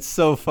 Yeah, it's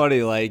so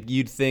funny. Like,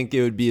 you'd think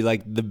it would be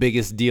like the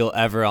biggest deal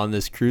ever on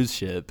this cruise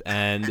ship,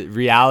 and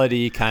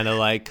reality kind of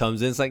like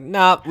comes in. It's like,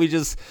 nah, I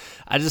just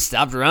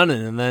stopped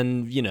running, and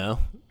then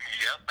Yep.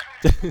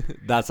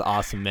 That's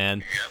awesome, man.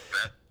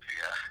 Yep.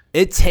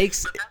 It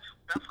takes. But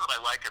that's what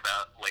I like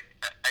about, like,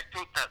 I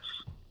think that's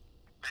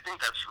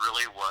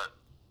really what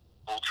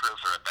ultras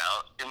are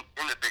about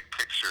in the big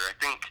picture. I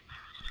think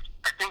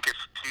if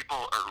people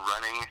are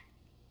running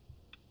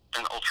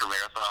an ultra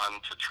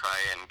marathon to try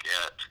and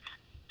get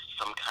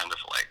some kind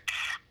of like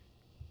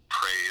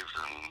praise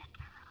and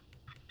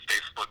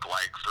Facebook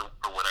likes or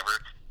whatever,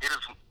 it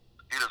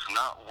is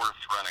not worth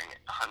running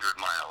 100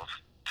 miles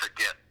to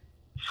get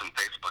some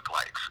Facebook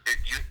likes.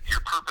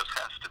 Your purpose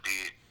has to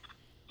be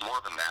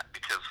more than that,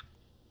 because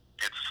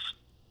it's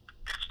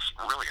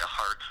really a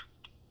hard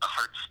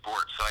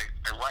sport. So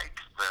I like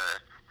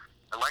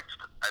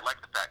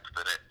the fact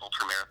that at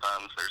ultra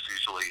marathons there's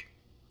usually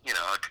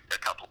a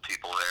couple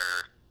people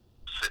there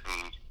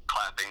sitting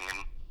clapping,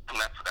 and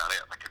that's about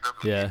it. Like, it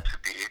doesn't need to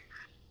be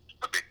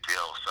a big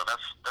deal. So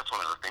that's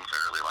one of the things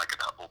I really like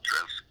about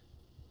ultras.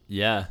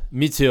 Yeah,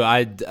 me too.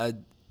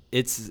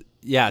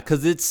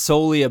 Because it's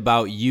solely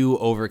about you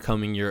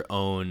overcoming your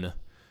own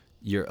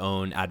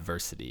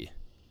adversity.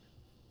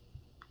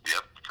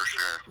 Yep, for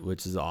sure.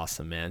 Which is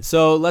awesome, man.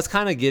 So let's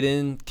kind of get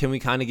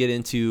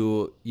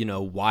into,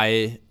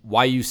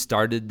 why you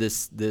started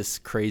this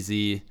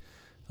crazy,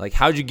 like,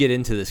 how'd you get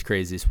into this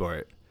crazy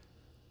sport?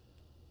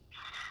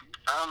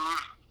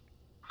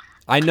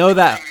 I know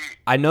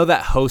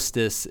that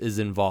Hostess is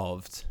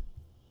involved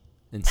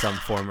in some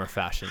form or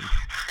fashion.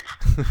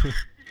 Yeah,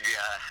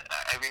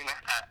 I mean,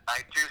 I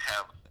do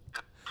have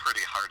a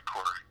pretty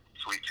hardcore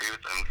sweet tooth,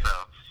 and so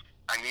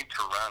I need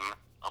to run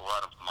a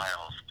lot of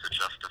miles to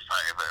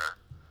justify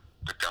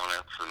the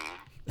donuts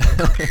and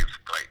cookies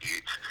I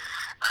eat.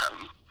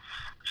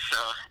 So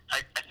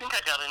I think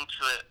I got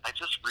into it. I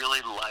just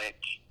really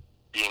like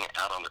being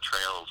out on the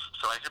trails.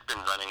 So I had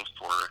been running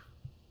for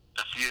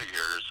a few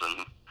years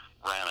and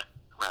ran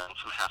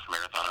some half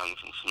marathons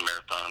and some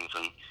marathons,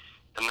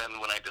 and then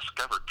when I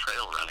discovered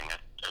trail running, I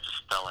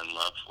just fell in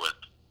love with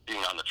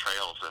being on the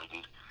trails,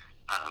 and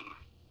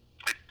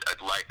I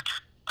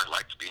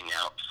liked being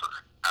out for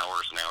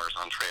hours and hours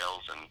on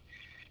trails,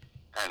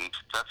 and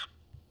that's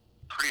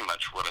pretty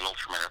much what an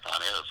ultramarathon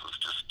is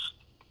just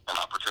an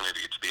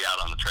opportunity to be out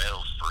on the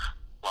trails for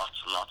lots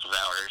and lots of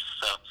hours.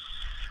 So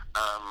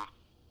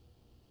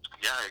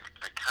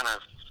I kind of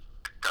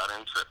got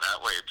into it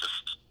that way,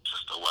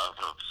 just a love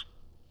of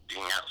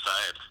being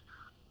outside.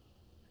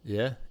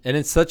 Yeah, and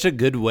it's such a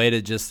good way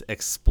to just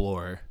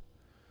explore.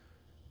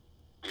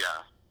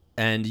 Yeah.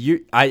 And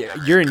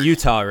you're in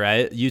Utah,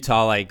 right?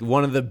 Utah, like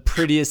one of the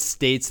prettiest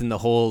states in the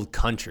whole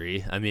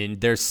country. I mean,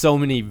 there's so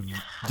many,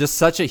 just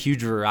such a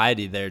huge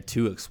variety there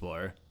to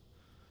explore.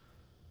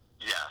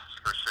 Yeah,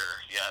 for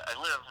sure. Yeah, I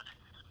live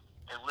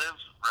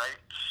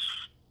right,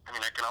 I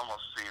mean, I can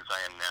almost see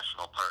Zion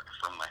National Park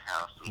from my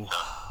house. And so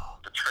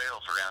the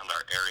trails around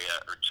our area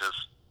are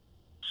just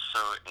so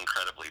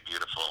incredibly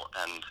beautiful.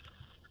 And,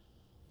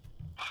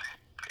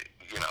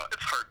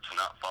 it's hard to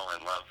not fall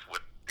in love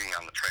with being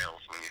on the trails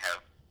when you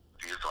have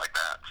views like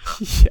that.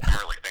 So I'm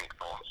really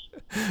thankful.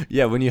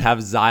 Yeah, when you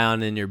have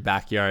Zion in your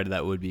backyard,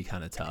 that would be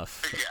kind of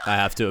tough. Yeah. I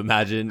have to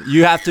imagine.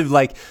 You have to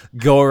like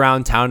go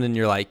around town and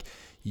you're like,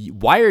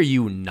 why are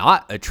you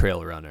not a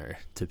trail runner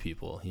to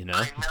people, I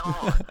know.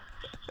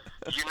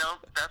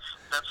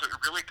 That's a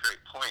really great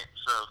point.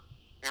 So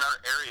in our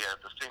area,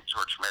 the St.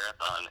 George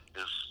Marathon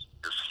is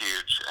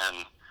huge,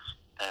 and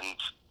and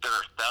there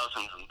are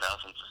thousands and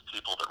thousands of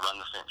people that run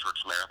the St.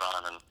 George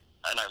Marathon,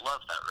 and I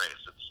love that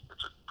race.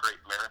 It's a great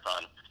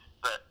marathon,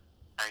 but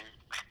I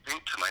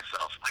think to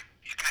myself, like,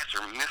 you guys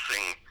are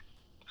missing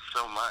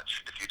so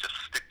much if you just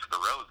stick to the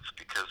roads,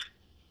 because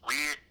we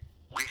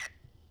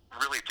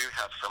really do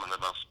have some of the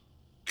most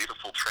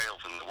beautiful trails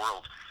in the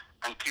world,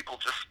 and people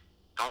just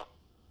don't.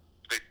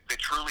 They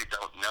truly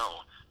don't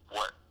know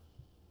what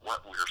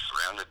we're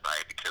surrounded by,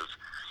 because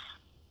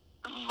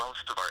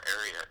most of our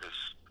area is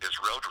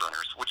road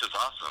runners, which is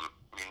awesome.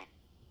 I mean,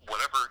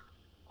 whatever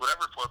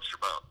floats your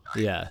boat.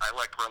 Yeah. I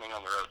like running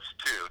on the roads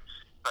too,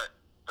 but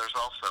there's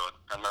also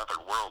another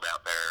world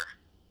out there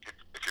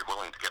if you're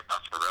willing to get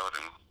off the road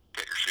and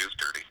get your shoes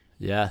dirty.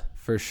 Yeah,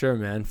 for sure,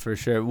 man, for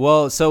sure.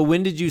 Well, so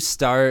when did you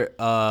start?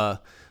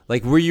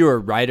 Like, were you a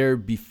rider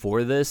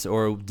before this,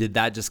 or did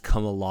that just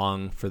come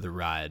along for the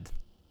ride?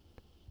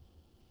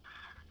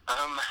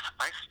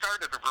 I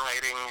started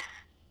writing.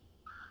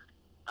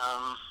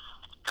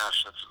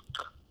 Gosh,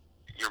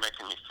 you're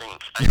making me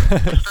think. I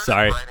started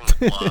Sorry. writing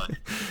a blog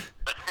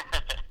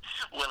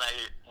when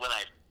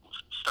I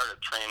started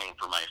training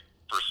for my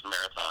first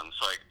marathon.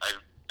 So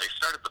I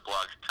started the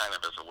blog kind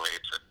of as a way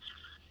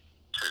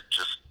to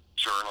just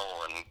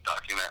journal and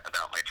document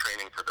about my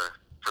training for the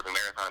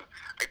marathon.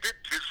 I did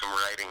do some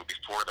writing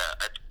before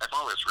that. I've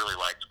always really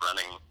liked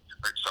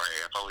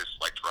I've always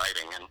liked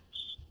writing, and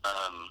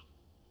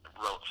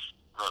wrote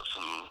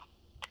some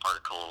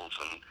articles,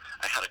 and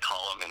I had a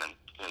column in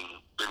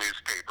the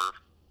newspaper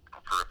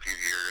for a few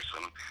years,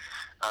 and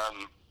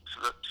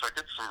so I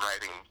did some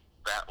writing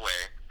that way,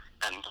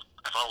 and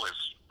I've always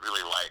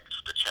really liked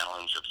the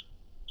challenge of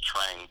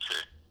trying to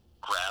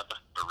grab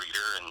a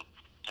reader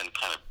and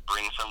kind of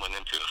bring someone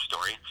into a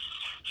story.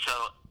 So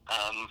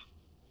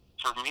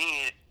for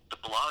me, the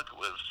blog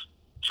was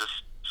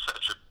just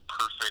such a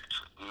perfect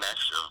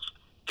mesh of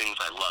things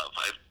I love.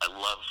 I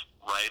love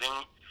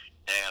writing,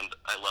 and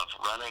I love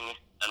running,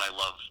 and I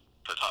love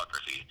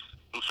photography.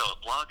 And so a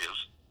blog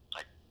is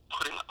like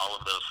putting all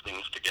of those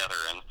things together,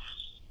 and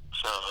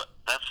so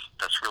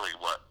that's really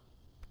what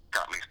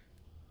got me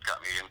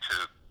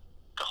into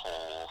the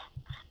whole,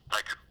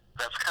 like,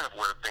 that's kind of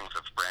where things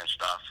have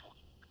branched off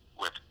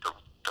with the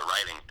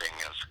writing thing,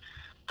 is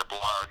the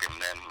blog,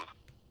 and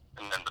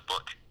then the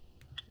book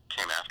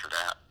came after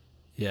that.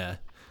 Yeah.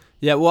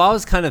 Yeah, well, I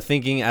was kind of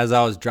thinking as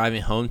I was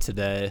driving home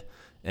today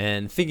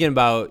and thinking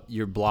about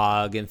your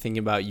blog and thinking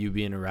about you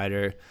being a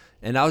writer,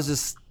 and I was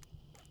just,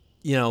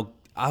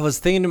 I was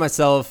thinking to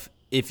myself,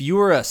 if you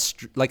were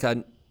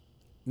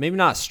maybe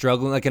not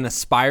struggling, like an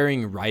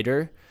aspiring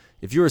writer,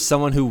 if you were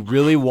someone who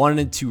really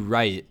wanted to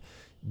write,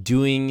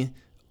 doing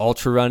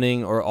ultra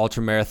running or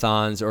ultra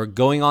marathons or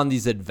going on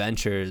these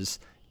adventures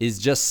is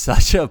just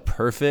such a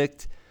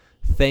perfect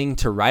thing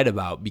to write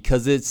about,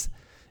 because it's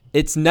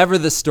never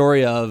the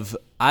story of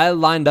I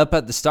lined up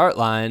at the start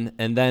line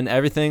and then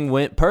everything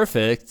went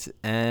perfect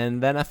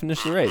and then I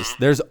finished the race.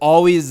 There's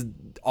always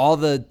all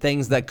the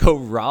things that go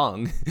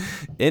wrong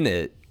in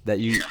it that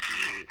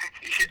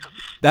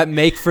that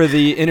make for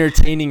the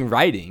entertaining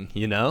writing,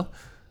 Yeah.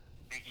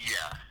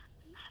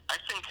 I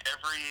think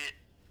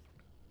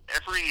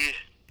every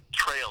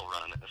trail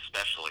run,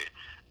 especially,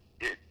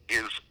 it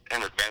is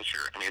an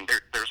adventure. I mean,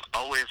 there's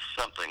always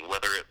something,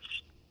 whether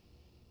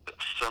it's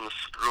some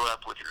screw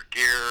up with your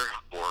gear,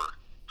 or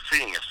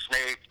seeing a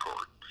snake,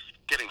 or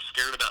getting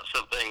scared about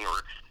something,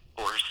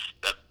 or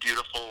a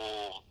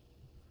beautiful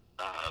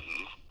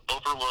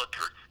overlook,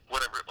 or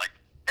whatever. Like,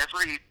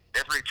 every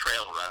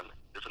trail run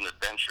is an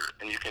adventure,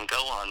 and you can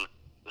go on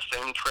the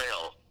same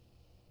trail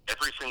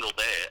every single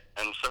day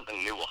and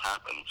something new will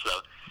happen. So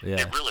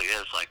It really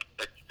is like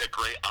a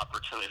great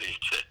opportunity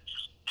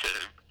to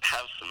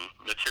have some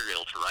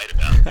material to write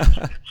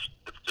about.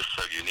 It's just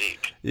so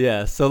unique.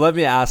 Yeah. So let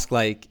me ask,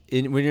 like,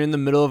 when you're in the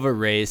middle of a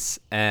race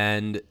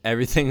and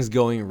everything's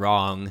going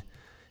wrong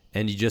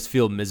and you just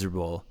feel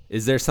miserable,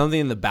 is there something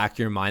in the back of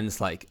your mind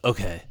that's like,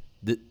 okay,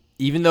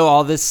 even though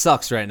all this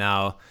sucks right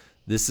now,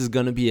 this is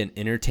going to be an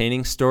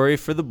entertaining story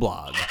for the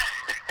blog?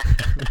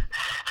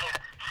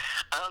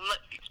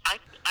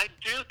 I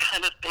do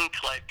kind of think,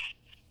 like,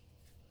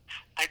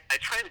 I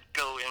try to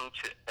go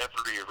into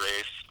every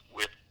race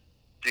with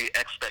the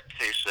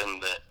expectation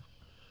that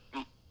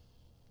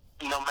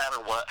no matter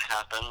what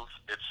happens,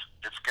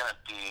 it's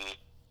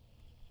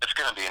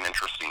gonna be an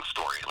interesting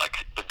story.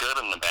 Like, the good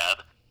and the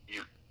bad,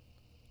 you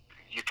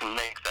can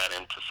make that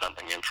into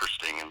something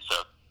interesting. And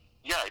so,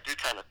 yeah, I do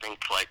kind of think,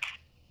 like,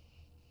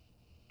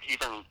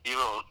 even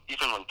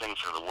when things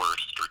are the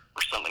worst,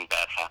 or something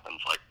bad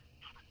happens, like,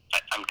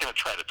 I'm going to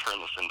try to turn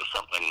this into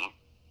something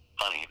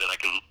funny that I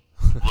can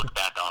look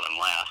back on and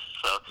laugh.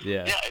 So,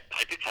 yeah,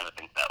 I do kind of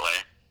think that way.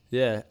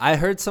 Yeah, I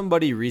heard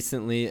somebody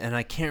recently, and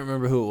I can't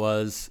remember who it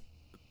was,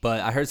 but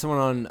I heard someone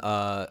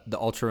on the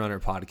Ultra Runner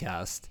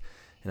podcast,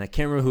 and I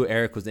can't remember who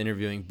Eric was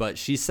interviewing, but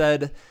she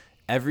said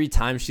every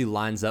time she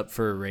lines up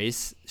for a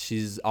race,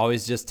 she's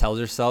always just tells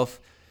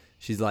herself,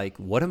 she's like,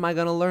 what am I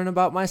going to learn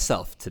about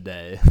myself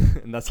today?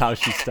 And that's how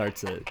she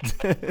starts it.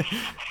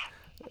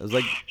 I was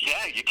like,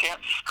 yeah, you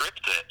can't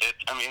script it.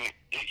 I mean,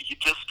 you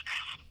just,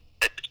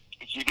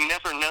 you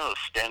never know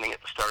standing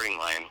at the starting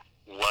line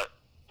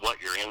what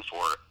you're in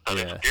for, but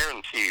Yeah. it's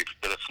guaranteed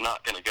that it's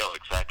not going to go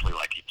exactly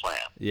like you plan.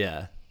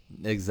 Yeah,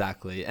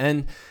 exactly.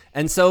 And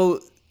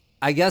so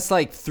I guess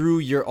like through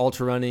your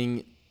ultra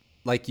running,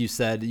 like you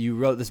said, you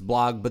wrote this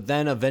blog, but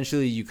then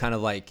eventually you kind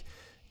of like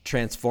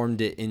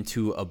transformed it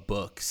into a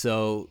book.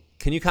 So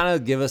can you kind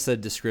of give us a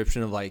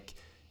description of like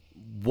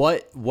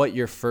what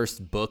your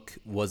first book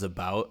was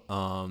about?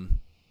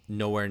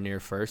 Nowhere Near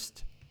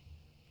First.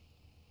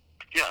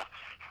 Yeah.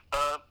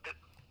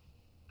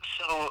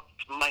 So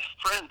my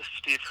friend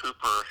Steve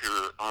Hooper,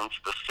 who owns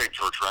the St.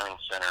 George Running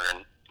Center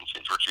in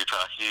St. George,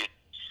 Utah,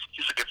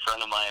 he's a good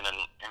friend of mine, and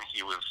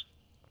he was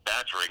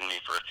badgering me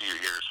for a few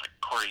years. Like,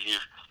 Corey,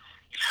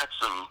 you've had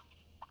some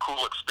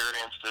cool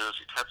experiences.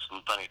 You've had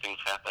some funny things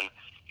happen.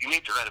 You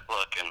need to write a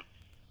book. And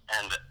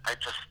I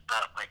just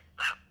thought, like,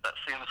 that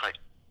seems like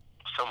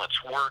so much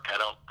work.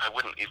 I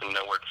wouldn't even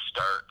know where to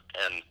start.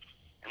 And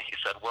he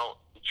said, well,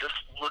 just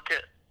look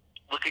at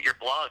your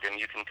blog, and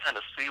you can kind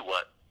of see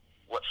what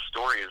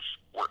stories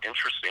were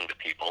interesting to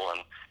people,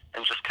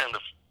 and just kind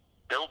of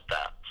build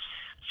that.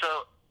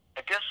 So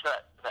I guess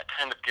that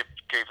kind of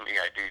gave me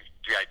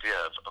the idea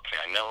of, okay,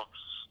 I know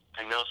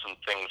some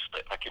things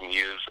that I can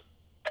use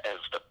as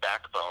the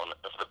backbone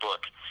of the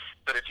book.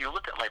 But if you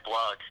look at my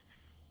blog,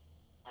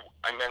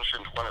 I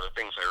mentioned one of the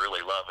things I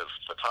really love is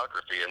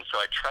photography, and so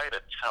I try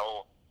to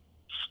tell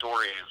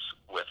stories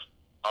with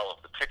all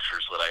of the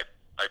pictures that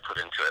I put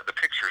into it. The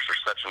pictures are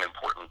such an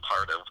important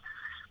part of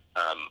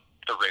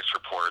the race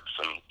reports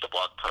and the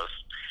blog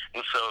posts.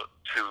 And so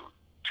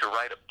to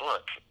write a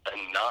book and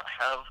not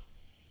have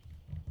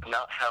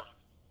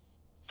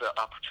the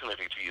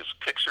opportunity to use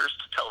pictures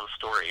to tell the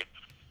story,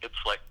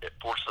 it's like it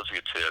forces you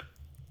to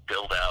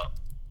build out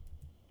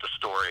the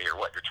story or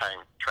what you're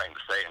trying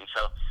to say. And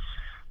so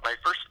my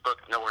first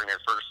book, Nowhere Near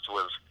First,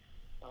 was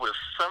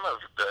some of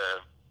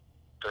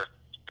the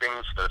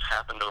things that have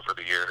happened over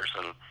the years,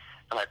 and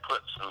I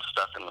put some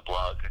stuff in the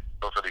blog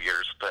over the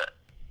years, but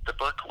the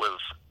book was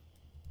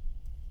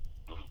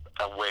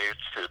a way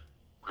to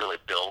really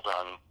build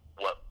on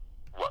what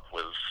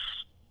was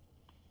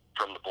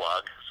from the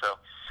blog. So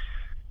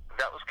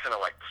that was kind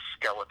of like the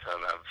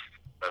skeleton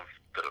of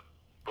the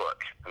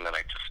book, and then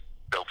I just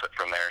built it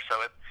from there. So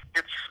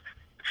it's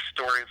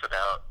stories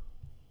about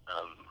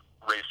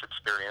race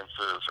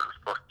experiences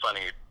or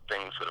funny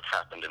things that have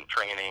happened in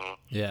training,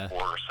 Yeah.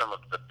 or some of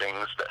the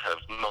things that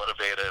have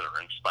motivated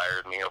or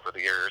inspired me over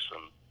the years,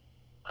 and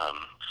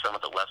some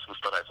of the lessons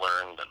that I've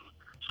learned, and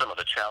some of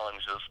the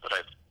challenges that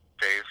I've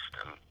faced.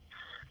 And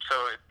so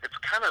it's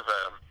kind of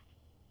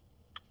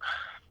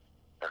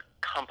a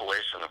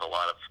compilation of a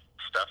lot of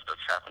stuff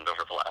that's happened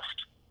over the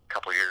last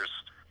couple years.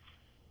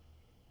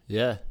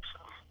 Yeah.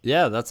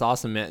 Yeah, that's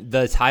awesome, man.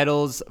 The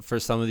titles for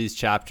some of these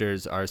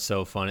chapters are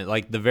so funny.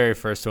 Like the very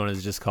first one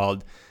is just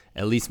called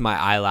 "At Least My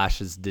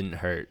Eyelashes Didn't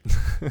Hurt."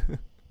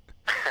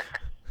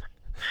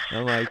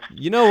 I'm like,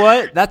 you know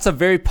what? That's a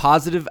very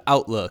positive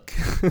outlook.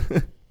 I'm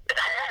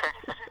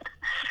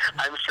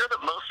sure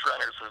that most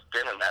runners have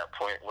been in that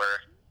point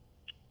where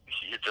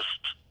you're just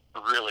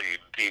really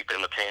deep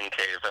in the pain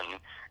cave, and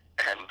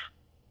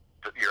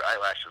your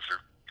eyelashes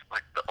are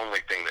like the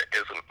only thing that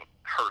isn't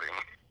hurting.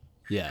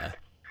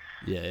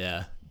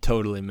 Yeah,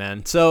 totally,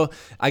 man. So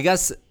I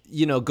guess,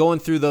 going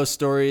through those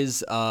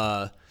stories,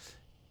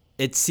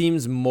 it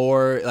seems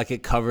more like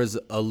it covers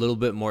a little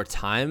bit more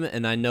time.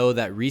 And I know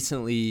that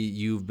recently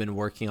you've been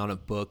working on a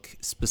book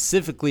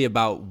specifically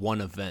about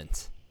one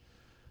event,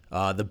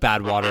 the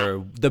Badwater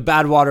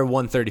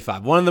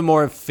 135, one of the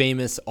more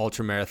famous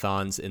ultra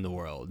marathons in the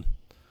world.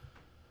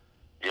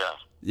 Yeah.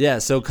 Yeah.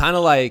 So kind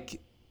of like,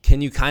 can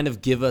you kind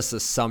of give us a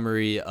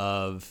summary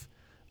of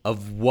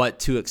what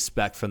to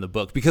expect from the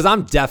book? Because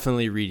I'm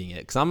definitely reading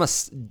it, because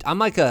I'm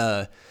like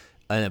an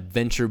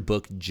adventure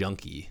book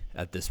junkie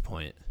at this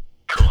point.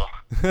 Cool.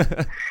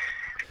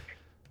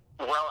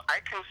 Well, I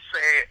can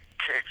say,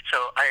 okay,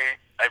 so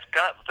I've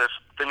got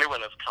the new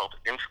one is called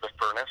Into the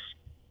Furnace,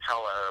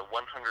 how a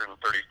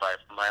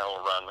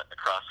 135-mile run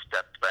across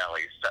Death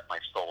Valley set my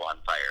soul on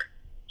fire.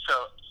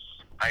 So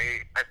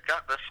I've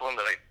got this one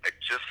that I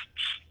just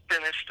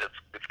finished.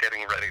 It's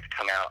getting ready to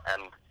come out,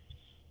 and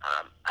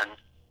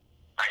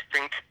I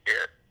think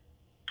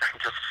I'm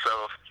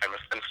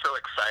so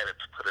excited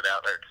to put it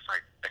out there,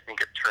 because I think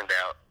it turned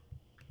out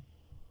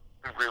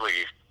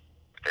really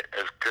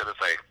as good as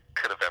I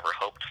could have ever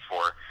hoped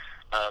for.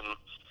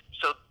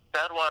 So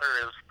Badwater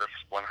is this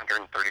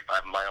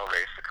 135-mile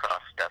race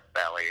across Death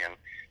Valley, and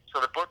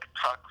so the book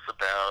talks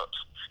about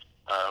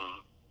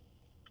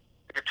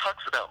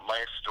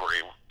my story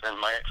and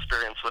my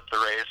experience with the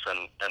race,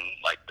 and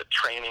like the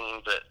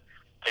training that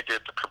I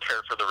did to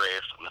prepare for the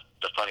race, and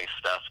the funny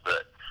stuff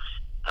that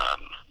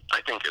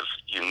I think is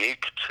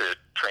unique to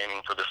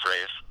training for this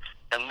race,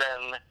 and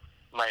then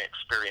my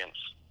experience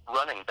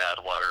running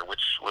Badwater,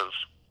 which was,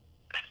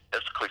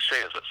 as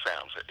cliche as it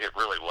sounds, it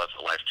really was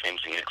a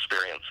life-changing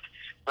experience.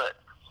 But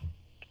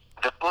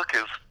the book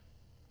is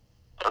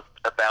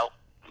about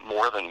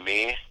more than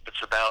me.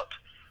 It's about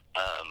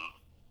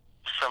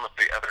some of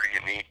the other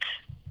unique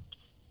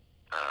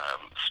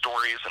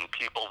stories and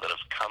people that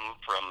have come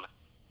from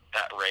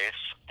that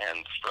race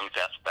and from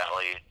Death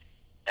Valley,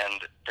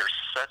 and there's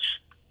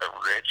such a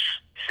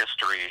rich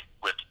history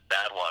with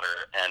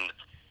Badwater, and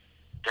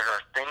there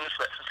are things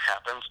that have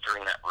happened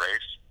during that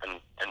race,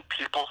 and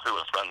people who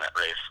have run that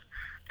race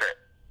that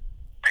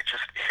I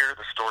just hear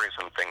the stories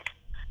and think,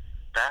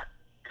 that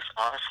is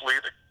honestly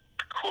the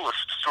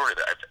coolest story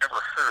that I've ever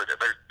heard.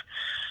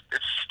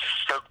 It's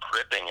just so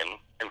gripping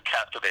and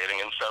captivating,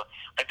 and so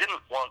I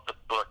didn't want the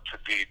book to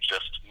be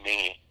just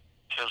me,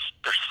 because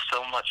there's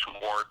so much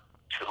more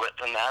to it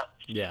than that.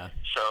 Yeah.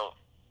 So,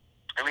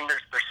 I mean,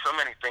 there's so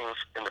many things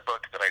in the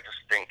book that I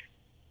just think,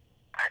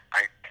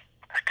 I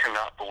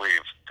cannot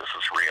believe this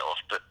is real,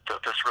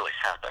 that this really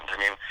happened. I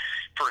mean,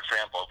 for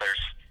example,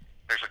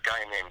 there's a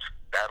guy named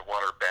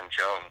Badwater Ben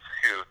Jones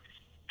who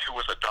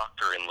was a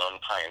doctor in Lone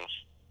Pines,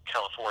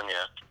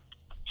 California.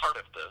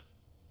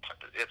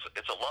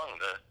 It's along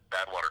the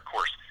Badwater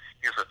course.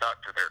 He was a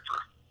doctor there for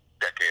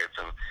decades,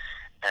 and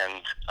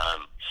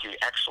he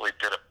actually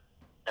did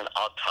an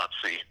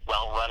autopsy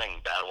while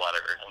running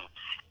Badwater,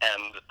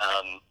 and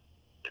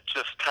it's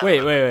just kind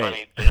of a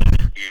funny thing.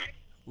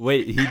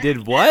 Wait, he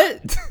did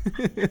what?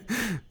 Okay,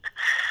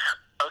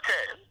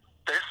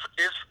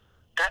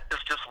 that is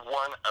just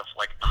one of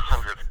like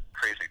 100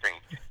 crazy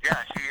things.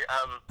 Yeah,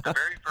 the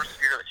very first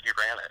year that he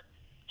ran it,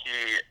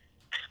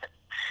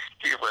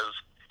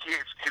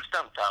 he's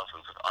done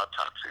thousands of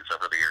autopsies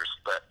over the years,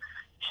 but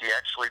he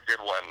actually did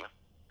one.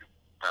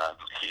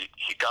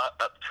 He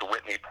got up to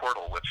Whitney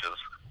Portal, which is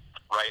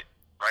right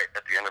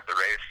at the end of the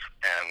race,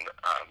 and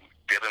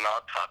did an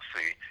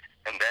autopsy,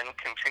 and then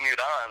continued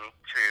on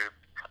to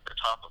the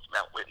top of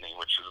Mount Whitney,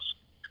 which is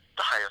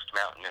the highest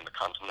mountain in the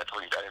continental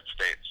United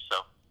States.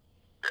 So,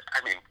 I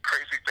mean,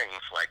 crazy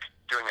things like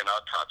doing an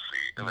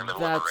autopsy in the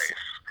middle of a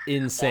race.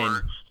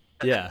 Insane.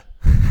 Yeah.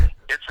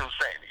 It's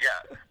insane,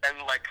 yeah. And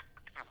like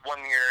one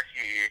year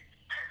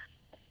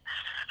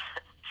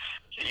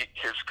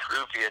his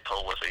crew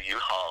vehicle was a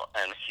U-Haul,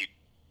 and he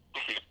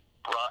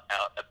brought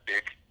out a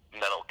big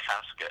metal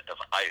casket of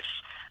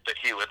ice that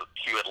he would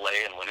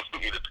lay in when he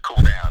needed to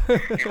cool down.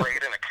 He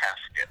laid in a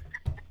casket.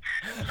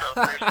 So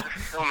there's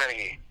just so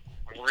many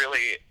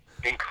really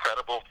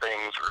incredible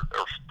things or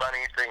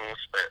funny things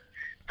that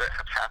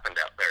have happened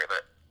out there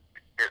that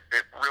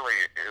it really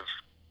is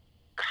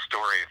a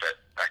story that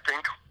I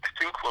think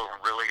will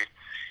really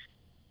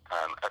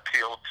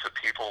appeal to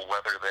people,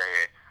 whether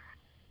they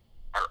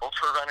are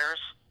ultra runners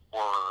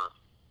or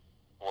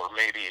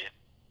maybe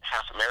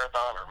half a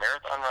marathon or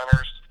marathon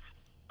runners.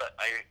 But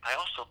I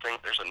also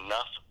think there's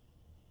enough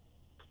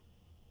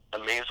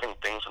amazing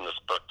things in this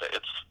book that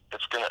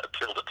it's going to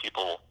appeal to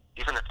people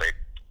even if they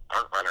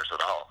aren't runners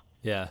at all.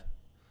 Yeah.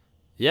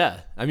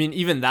 Yeah. I mean,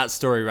 even that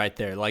story right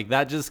there, like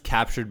that just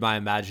captured my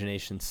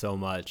imagination so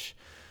much,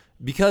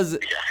 because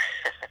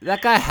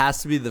that guy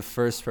has to be the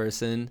first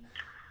person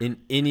in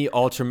any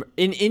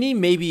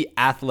maybe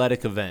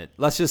athletic event.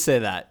 Let's just say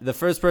that the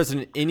first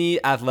person in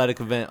any athletic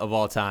event of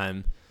all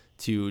time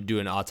to do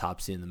an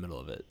autopsy in the middle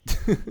of it.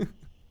 Yeah,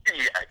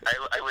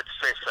 I would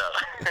say so.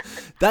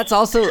 That's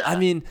also, I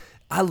mean,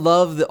 I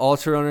love the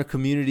ultra runner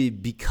community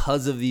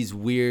because of these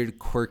weird,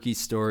 quirky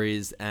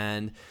stories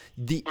and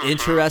the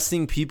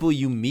interesting people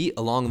you meet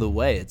along the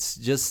way. It's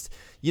just,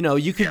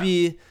 you could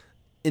be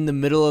in the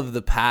middle of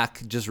the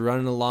pack, just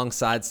running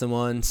alongside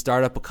someone,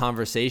 start up a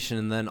conversation,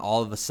 and then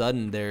all of a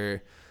sudden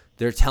they're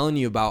telling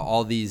you about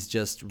all these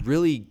just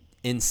really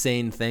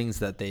insane things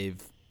that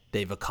they've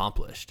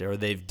accomplished or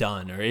they've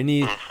done, or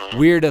any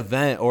weird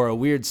event or a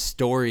weird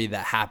story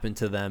that happened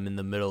to them in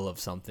the middle of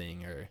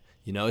something, or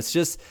it's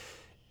just,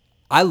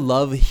 I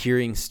love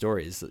hearing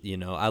stories.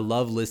 I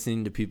love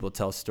listening to people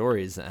tell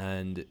stories.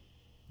 And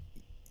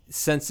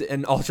since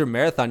an ultra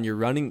marathon,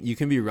 you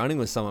can be running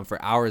with someone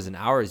for hours and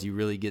hours. You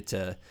really get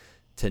to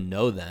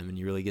know them, and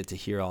you really get to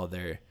hear all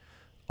their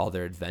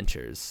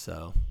adventures.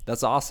 So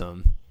that's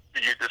awesome.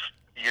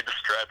 You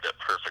described it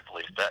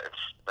perfectly.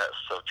 That's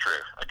so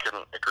true. I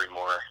couldn't agree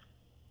more.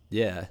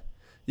 Yeah.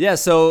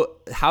 So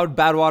how'd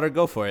Badwater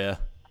go for you?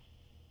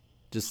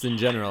 Just in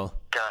general.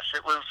 Gosh,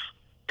 it was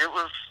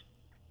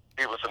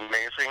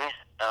amazing.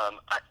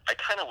 I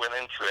kind of went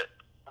into it.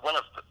 One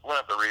of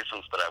the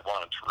reasons that I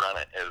wanted to run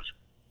it is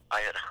I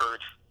had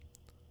heard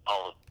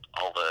all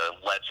the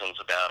legends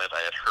about it.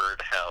 I had heard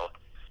how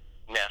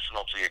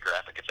National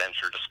Geographic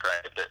Adventure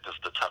described it as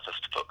the toughest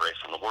foot race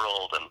in the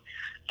world, and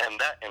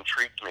that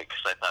intrigued me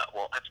because I thought,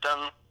 well, I've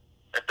done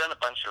a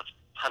bunch of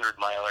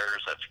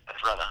 100-milers.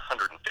 I've run a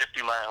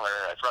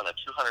 150-miler. I've run a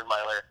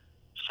 200-miler.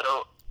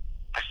 So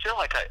I feel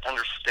like I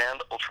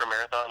understand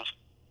ultramarathons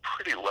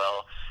pretty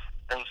well.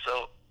 And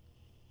so,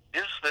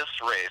 is this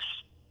race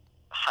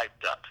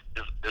hyped up?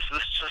 Is this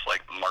just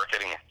like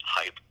marketing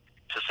hype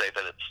to say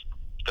that it's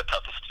the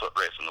toughest foot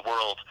race in the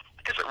world?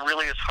 Because it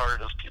really is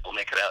hard as people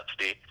make it out to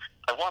be.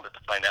 I wanted to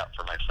find out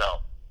for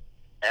myself.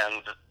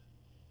 And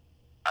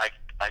I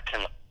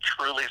can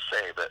truly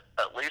say that,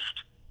 at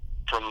least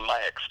from my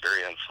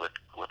experience with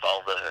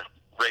all the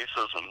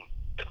races and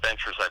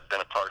adventures I've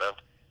been a part of,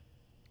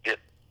 it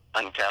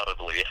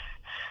undoubtedly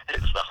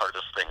it's the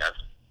hardest thing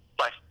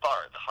by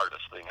far the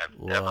hardest thing I've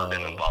ever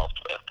been involved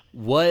with.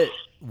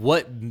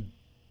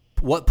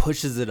 What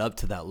pushes it up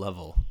to that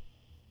level?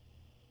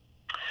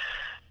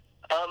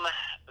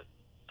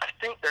 I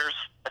think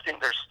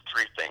there's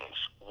three things.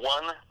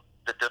 One,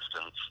 the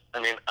distance. I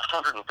mean,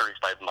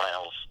 135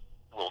 miles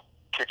will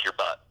kick your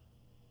butt,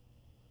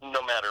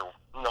 no matter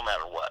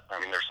what. I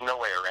mean, there's no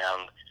way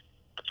around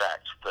the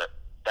fact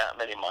that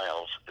many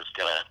miles is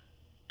gonna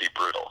be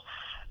brutal.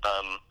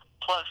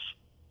 Plus,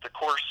 the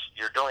course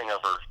you're going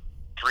over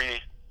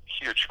 3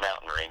 huge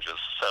mountain ranges,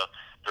 so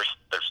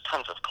there's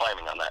tons of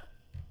climbing on that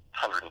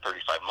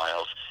 135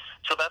 miles.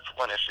 So that's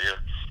one issue.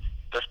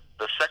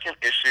 The second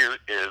issue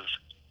is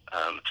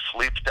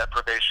sleep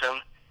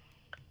deprivation.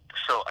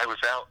 So I was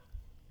out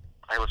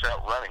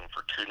running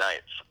for 2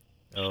 nights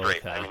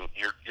straight. Okay. I mean,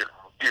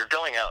 you're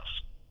going out,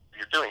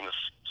 you're doing this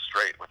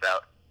straight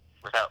without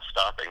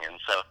stopping, and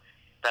so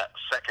that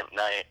second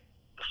night,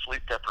 the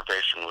sleep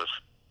deprivation was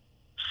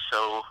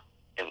so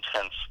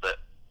intense that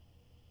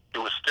it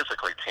was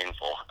physically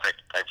painful.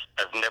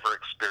 I've never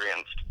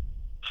experienced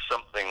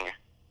something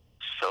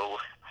so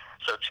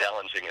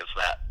challenging as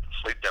that,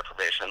 sleep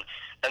deprivation.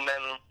 And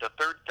then the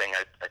third thing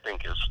I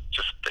think is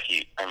just the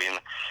heat. I mean,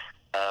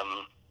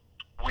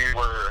 we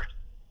were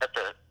at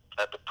the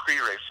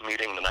pre-race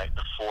meeting the night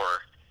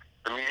before.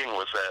 The meeting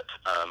was at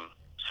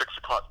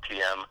 6:00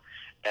 p.m.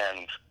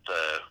 and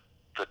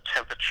the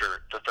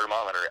temperature, the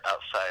thermometer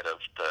outside of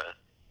the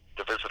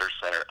visitor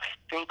center, I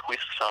think we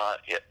saw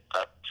it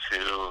up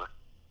to,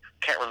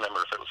 can't remember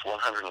if it was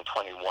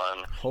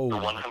 121 or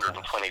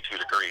 122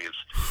 degrees,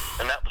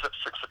 and that was at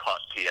 6:00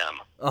 p.m.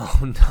 Oh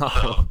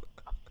no!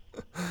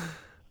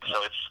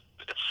 So it's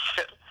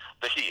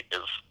the heat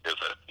is a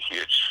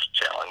huge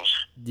challenge.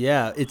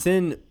 Yeah,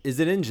 is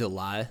it in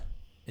July,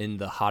 in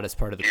the hottest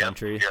part of the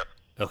country? Yep.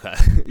 Okay.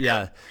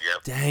 Yeah.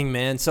 Yep. Dang,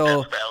 man. So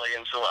Death Valley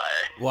in July.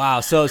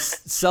 wow. So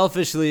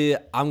selfishly,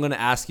 I'm gonna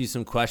ask you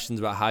some questions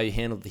about how you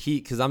handled the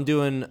heat, because I'm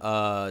doing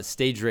a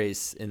stage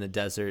race in the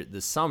desert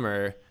this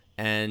summer,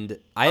 and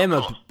I'm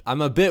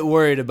a bit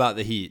worried about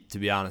the heat, to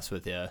be honest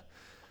with you.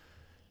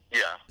 Yeah.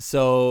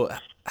 So,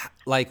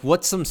 like,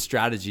 what's some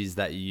strategies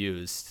that you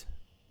used?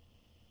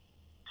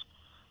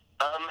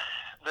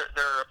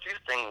 There are a few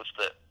things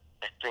that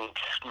I think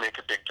make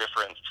a big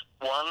difference.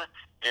 One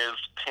is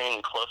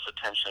paying close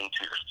attention to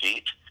your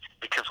feet,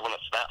 because when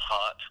it's that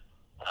hot,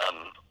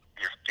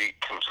 your feet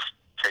can just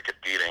take a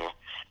beating.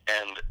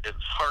 And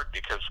it's hard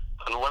because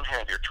on the one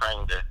hand, you're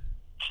trying to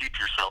keep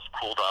yourself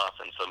cooled off,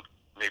 and so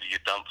maybe you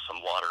dump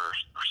some water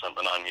or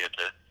something on you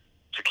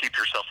to keep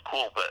yourself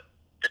cool. But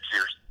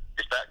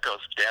if that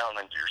goes down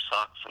into your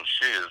socks and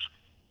shoes,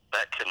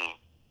 that can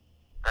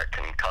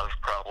cause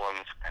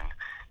problems, and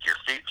your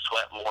feet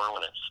sweat more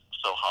when it's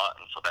so hot,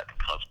 and so that can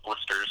cause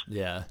blisters.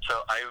 Yeah.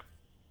 So I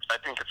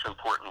think it's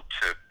important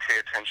to pay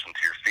attention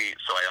to your feet.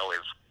 So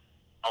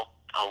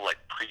I'll like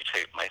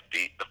pre-tape my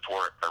feet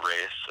before a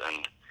race,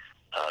 and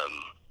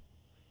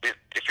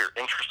if you're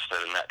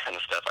interested in that kind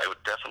of stuff, I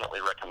would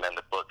definitely recommend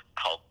a book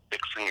called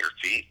Fixing Your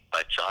Feet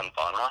by John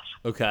Bonos.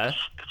 Okay.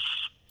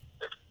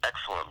 It's an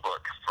excellent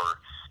book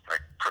for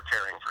like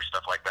preparing for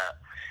stuff like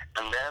that.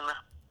 And then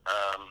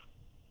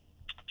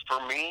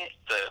for me,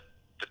 the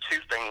 2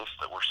 things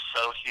that were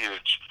so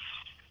huge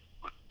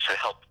to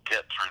help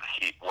get through the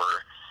heat were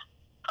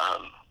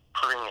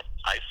putting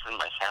ice in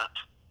my hat,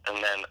 and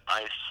then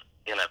ice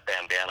in a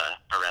bandana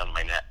around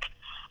my neck.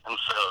 And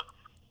so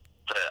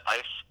the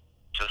ice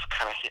just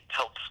kind of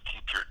helps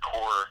keep your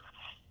core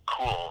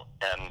cool,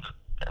 and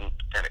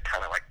it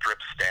kind of like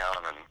drips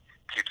down and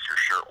keeps your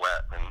shirt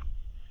wet, and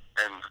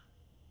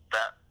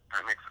that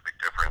makes a big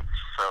difference.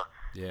 So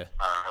yeah,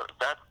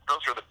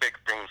 those are the big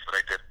things that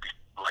I did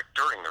like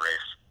during the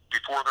race.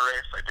 Before the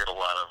race, I did a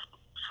lot of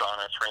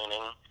sauna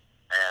training,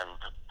 and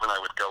when I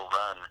would go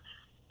run,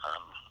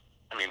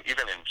 I mean,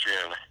 even in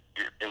June,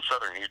 in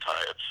southern Utah,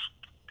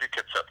 it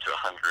gets up to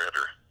 100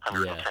 or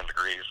 110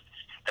 degrees,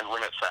 and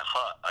when it's that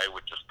hot, I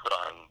would just put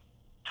on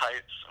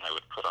tights, and I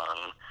would put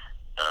on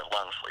a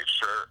long sleeve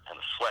shirt, and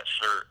a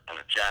sweatshirt, and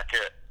a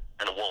jacket,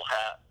 and a wool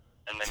hat,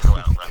 and then go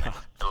out running.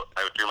 So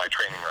I would do my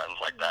training runs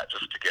like that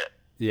just to get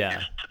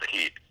used to the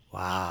heat.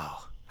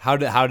 Wow. How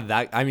did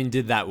that? I mean,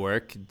 did that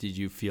work? Did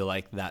you feel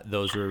like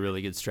those were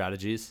really good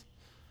strategies?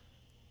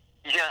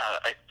 Yeah,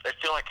 I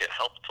feel like it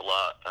helped a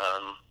lot.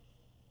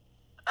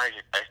 I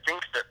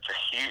think that the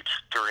heat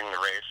during the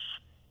race,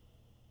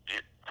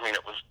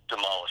 it was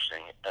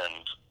demolishing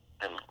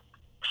and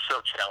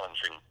so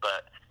challenging,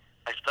 but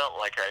I felt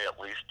like I at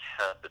least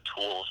had the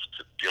tools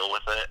to deal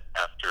with it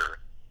after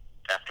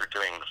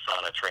doing the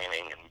sauna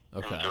training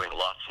and doing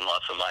lots and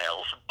lots of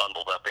miles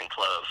bundled up in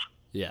clothes.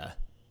 Yeah.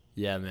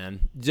 Yeah,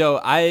 man. Joe,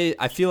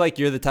 I feel like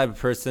you're the type of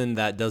person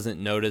that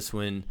doesn't notice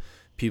when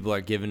people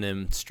are giving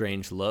him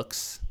strange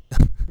looks.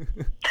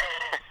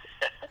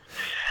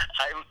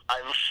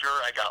 I'm sure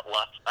I got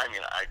lots. I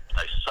mean, I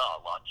saw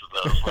lots of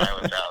those when I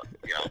was out,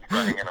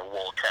 running in a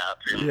wool cap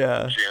in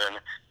June.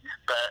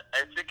 But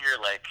I figure,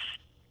 like,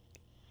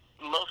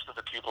 most of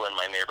the people in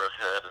my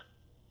neighborhood,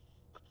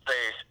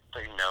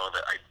 they know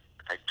that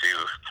I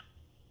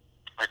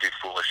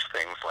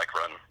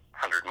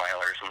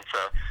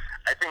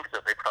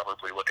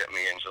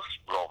and just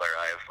roll their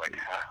eyes like,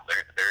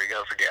 there he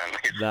goes again.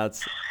 He's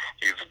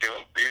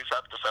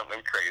up to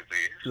something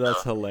crazy.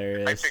 That's so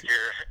hilarious. I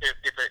figure if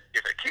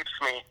it gets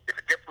me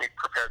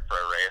prepared for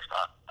a race,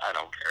 I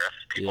don't care if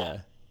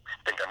people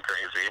think I'm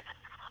crazy.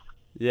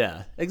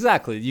 Yeah,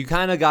 exactly. You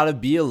kind of got to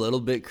be a little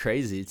bit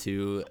crazy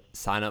to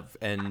sign up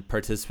and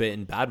participate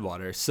in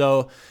Badwater.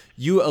 So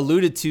you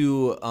alluded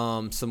to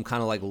some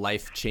kind of like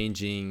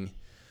life-changing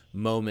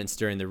moments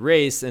during the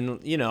race,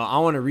 and I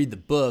want to read the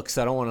books.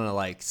 I don't want to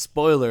like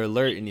spoiler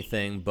alert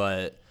anything,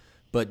 but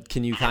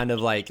can you kind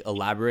of like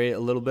elaborate a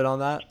little bit on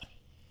that?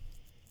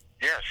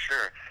 Yeah,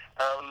 sure.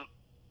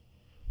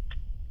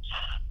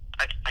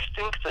 I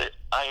think that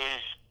I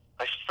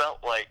felt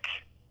like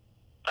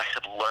I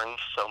had learned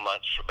so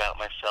much about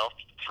myself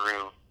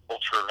through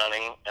ultra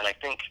running, and I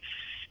think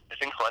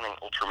running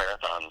ultra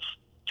marathons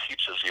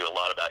teaches you a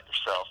lot about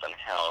yourself and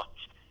how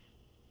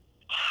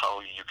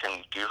you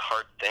can do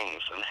hard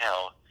things and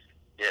how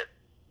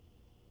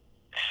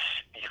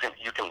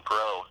you can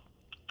grow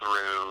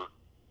through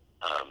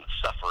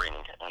suffering,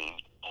 and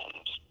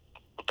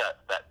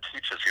that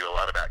teaches you a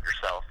lot about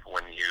yourself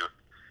when you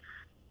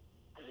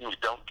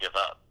don't give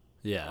up.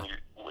 Yeah.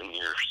 When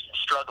you're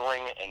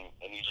struggling and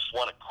you just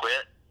want to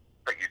quit,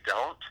 but you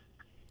don't,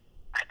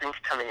 I think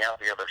coming out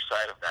the other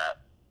side of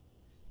that,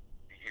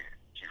 you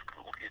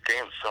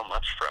gain so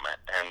much from it,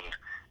 and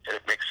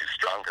it makes you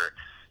stronger.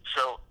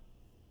 So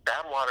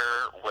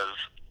Badwater was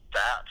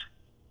that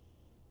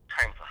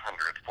times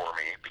 100 for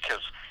me,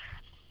 because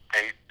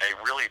I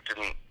really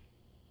didn't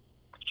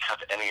have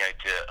any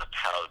idea of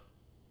how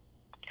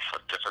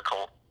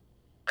difficult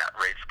that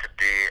race could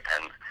be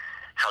and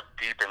how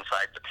deep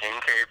inside the pain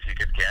caves you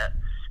could get,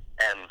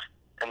 and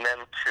then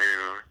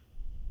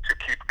to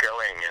keep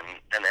going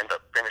and end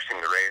up finishing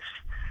the race.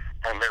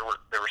 And there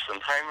were some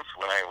times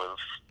when I was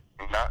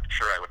not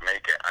sure I would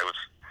make it. I was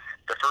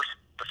the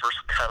first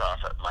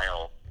cutoff at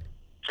mile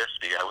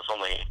 50. I was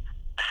only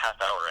a half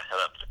hour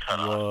ahead of the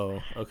cutoff.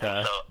 Whoa. Okay.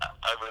 And so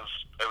I was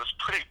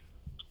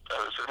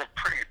in a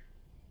pretty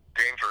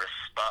dangerous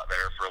spot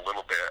there for a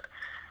little bit.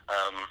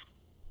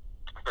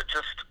 But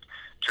just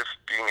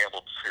being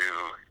able to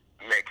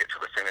make it to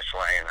the finish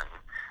line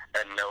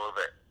and know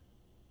that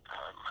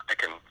I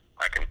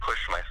can push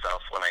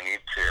myself when I need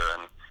to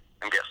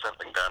and get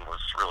something done was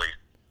really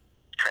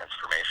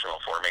transformational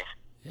for me.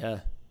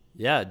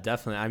 Yeah,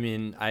 definitely. I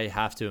mean, I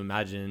have to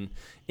imagine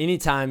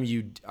anytime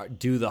you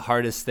do the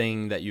hardest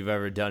thing that you've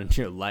ever done in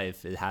your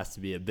life, it has to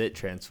be a bit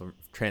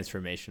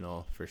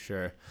transformational for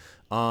sure.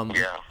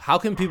 How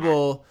can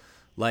people,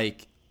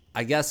 like,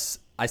 I guess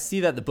I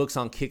see that the book's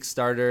on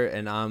Kickstarter,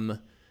 and I'm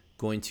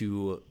going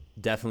to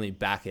definitely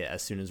back it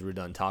as soon as we're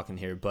done talking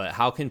here, but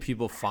how can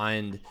people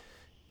find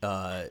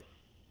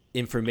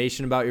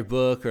information about your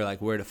book, or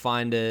like where to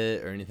find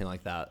it or anything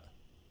like that?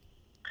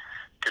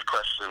 Good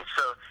question.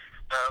 So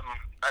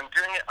I'm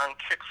doing it on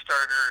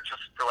Kickstarter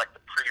just for like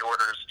the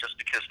pre-orders, just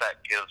because that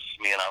gives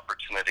me an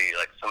opportunity.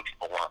 Like, some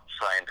people want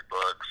signed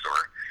books,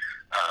 or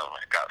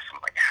I got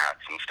some like hats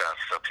and stuff,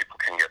 so people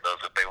can get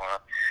those if they want.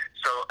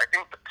 So I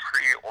think the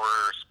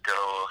pre-orders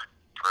go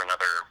for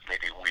another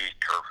maybe week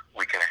or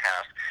week and a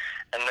half,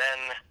 and then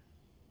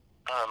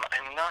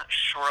I'm not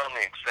sure on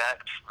the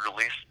exact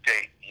release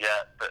date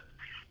yet, but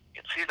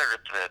it's either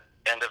at the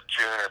end of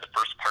June or the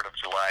first part of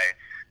July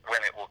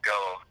when it will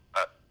go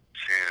up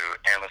to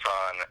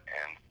Amazon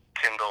and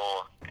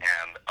Kindle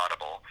and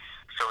Audible.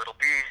 So it'll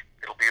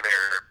be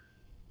there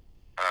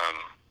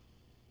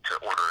to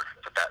order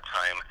at that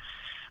time.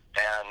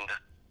 And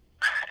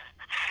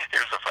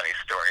here's a funny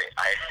story.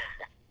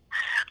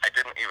 I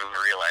didn't even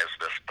realize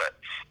this, but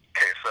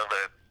okay, so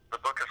the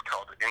book is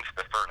called Into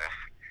the Furnace,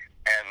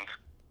 and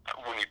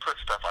when you put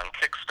stuff on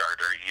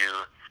Kickstarter,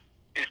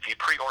 if you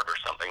pre-order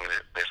something,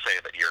 they say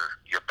that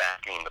you're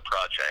backing the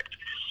project.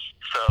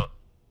 So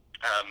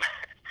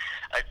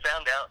I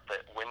found out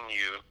that when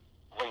you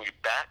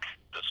back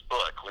this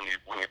book, when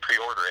you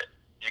pre-order it,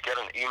 you get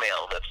an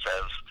email that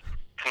says,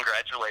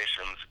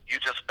 "Congratulations, you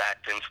just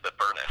backed Into the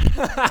Furnace."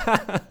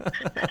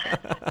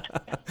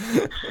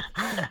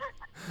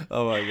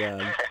 Oh my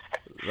god,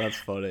 that's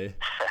funny.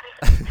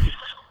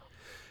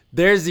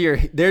 There's your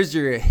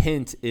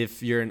hint.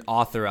 If you're an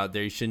author out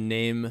there, you should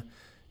name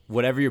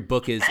whatever your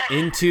book is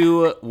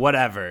Into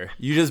Whatever.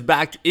 You just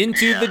backed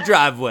into the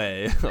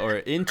driveway or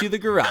into the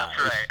garage.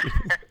 That's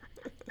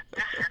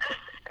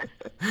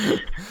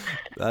right.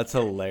 That's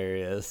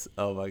hilarious.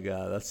 Oh my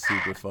god, that's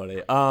super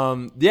funny.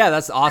 Yeah,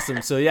 that's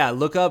awesome. So yeah,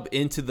 look up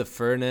Into the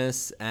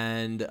Furnace.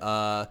 And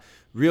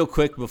real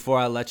quick before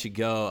I let you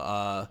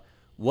go,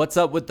 what's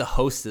up with the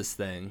hostess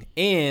thing?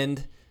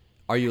 And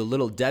are you a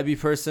Little Debbie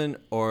person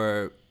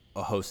or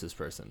a hostess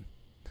person?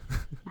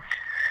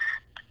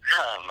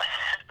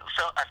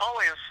 So I've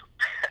always,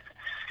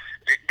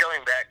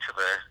 going back to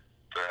the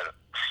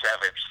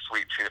savage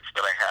sweet tooth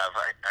that I have,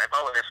 I've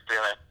always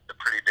been a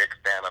pretty big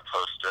fan of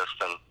Hostess,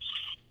 and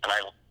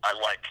I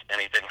like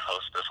anything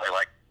Hostess. I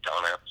like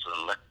donuts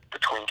and the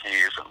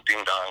Twinkies and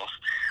Ding Dongs.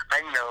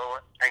 I know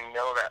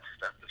that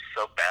stuff is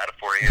so bad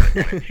for you,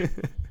 and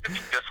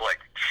it's just like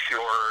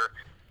pure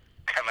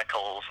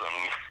chemical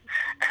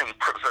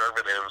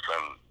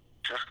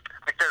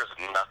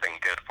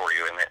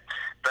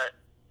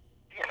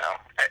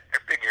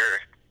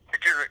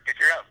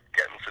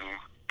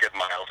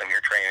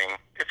saying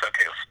it's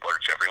okay to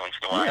splurge every once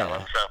in a while. Yeah.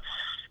 And so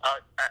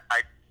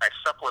I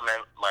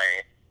supplement my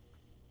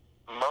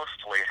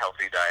mostly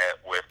healthy diet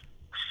with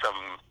some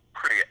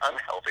pretty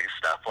unhealthy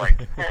stuff like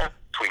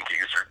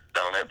Twinkies or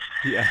donuts.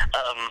 Yeah.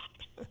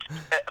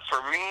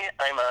 For me,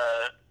 I'm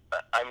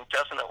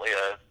definitely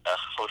a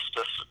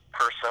hostess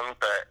person,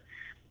 but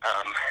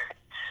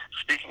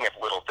speaking of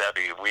Little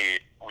Debbie, we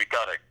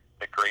got a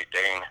Great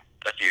Dane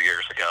a few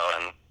years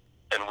ago,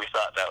 and we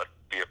thought that would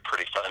be a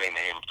pretty funny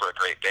name for a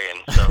Great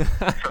Dane. So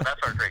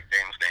that's our Great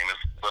Dane's name, is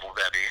Little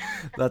Debbie.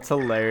 That's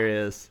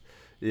hilarious.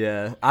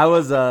 Yeah.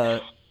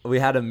 We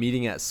had a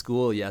meeting at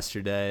school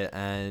yesterday,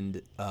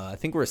 and I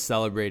think we're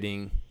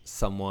celebrating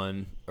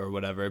someone or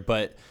whatever,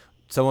 but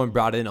someone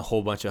brought in a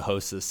whole bunch of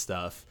Hostess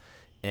stuff,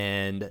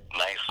 and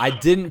Nice. I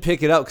didn't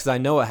pick it up because I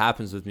know what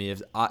happens with me.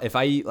 If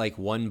I eat like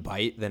one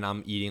bite, then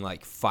I'm eating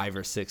like 5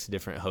 or 6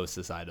 different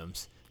Hostess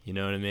items. You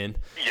know what I mean?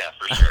 Yeah,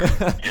 for sure.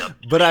 Yep.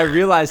 But I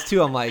realized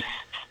too, I'm like,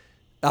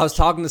 I was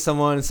talking to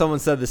someone and someone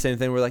said the same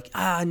thing. We're like,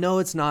 I know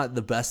it's not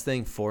the best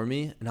thing for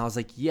me. And I was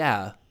like,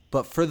 yeah,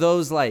 but for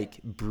those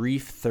like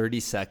brief 30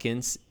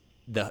 seconds,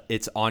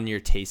 it's on your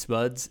taste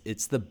buds.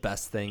 It's the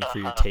best thing for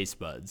your taste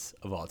buds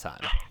of all time.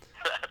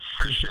 That's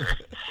for sure.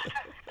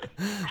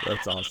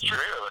 That's awesome. True.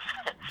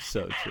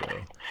 So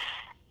true.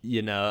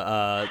 You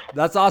know,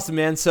 that's awesome,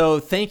 man. So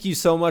thank you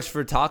so much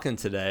for talking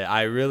today.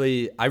 I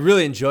really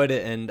enjoyed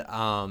it, and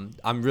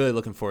I'm really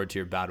looking forward to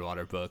your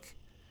Badwater book.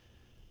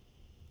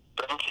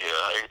 Thank you.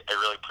 I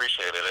really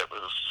appreciate it. It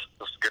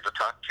was good to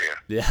talk to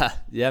you.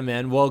 Yeah,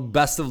 man. Well,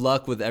 best of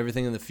luck with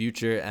everything in the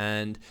future,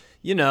 and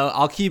you know,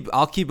 I'll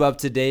keep up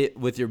to date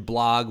with your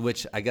blog,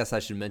 which I guess I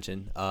should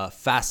mention,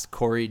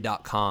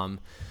 fastcorey.com.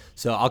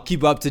 So I'll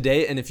keep up to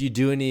date, and if you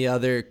do any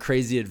other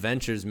crazy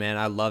adventures, man,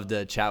 I'd love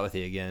to chat with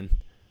you again.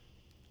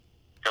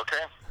 Okay.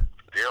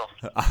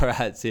 Deal. All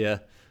right, see ya.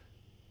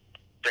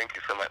 Thank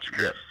you so much,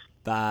 Chris. Yep.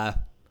 Bye.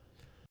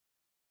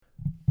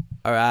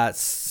 All right,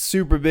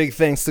 super big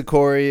thanks to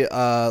Corey.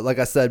 Like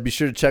I said, be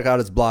sure to check out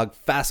his blog,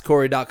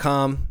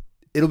 fastcorey.com.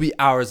 It'll be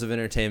hours of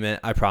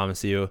entertainment, I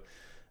promise you.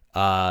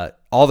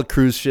 All the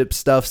cruise ship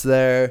stuff's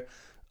there.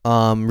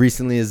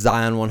 Recently, a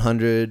Zion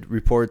 100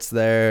 reports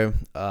there.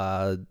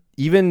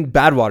 Even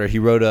Badwater, he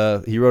wrote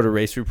a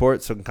race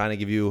report, so it can kind of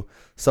give you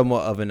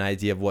somewhat of an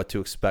idea of what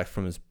to expect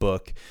from his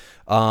book.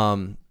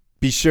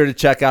 Be sure to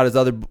check out his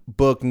other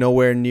book,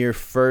 Nowhere Near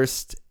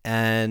First,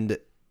 and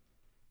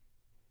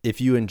if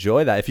you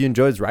enjoy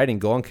his writing,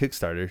 go on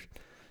Kickstarter.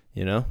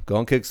 You know, go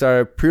on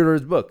Kickstarter, pre-order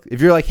his book.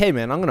 If you're like, hey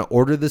man, I'm gonna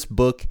order this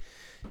book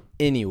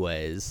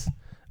anyways,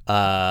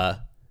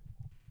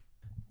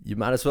 you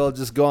might as well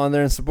just go on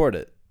there and support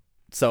it.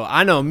 So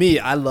I know me,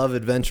 I love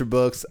adventure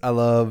books. I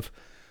love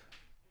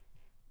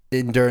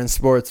endurance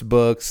sports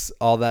books,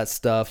 all that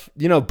stuff.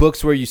 You know,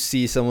 books where you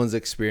see someone's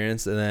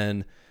experience and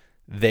then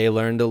they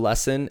learned a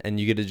lesson and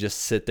you get to just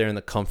sit there in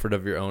the comfort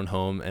of your own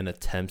home and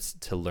attempt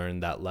to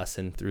learn that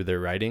lesson through their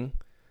writing.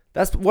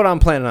 That's what I'm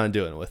planning on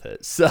doing with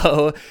it.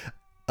 So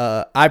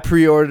I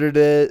pre-ordered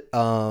it,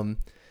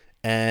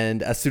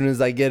 and as soon as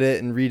I get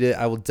it and read it,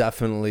 I will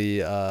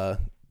definitely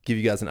give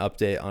you guys an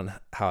update on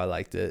how I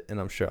liked it, and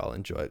I'm sure I'll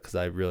enjoy it because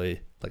I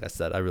really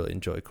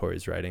enjoy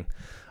Corey's writing.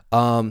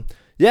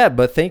 Yeah,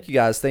 but thank you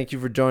guys. Thank you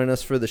for joining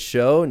us for the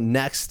show.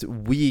 Next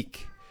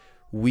week,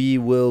 we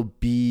will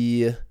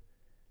be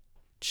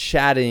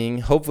chatting.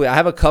 Hopefully, I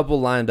have a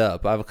couple lined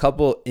up. I have a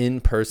couple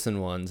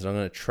in-person ones, and I'm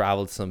going to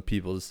travel to some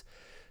people's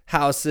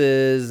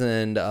houses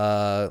and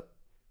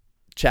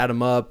chat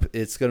them up.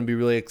 It's going to be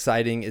really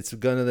exciting.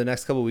 The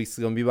next couple of weeks is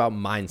going to be about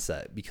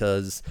mindset,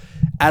 because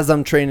as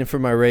I'm training for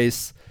my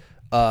race,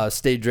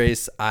 stage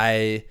race,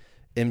 I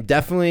am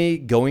definitely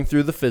going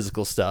through the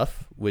physical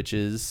stuff, which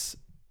is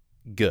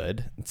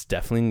good. It's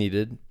definitely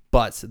needed,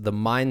 but the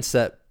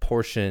mindset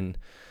portion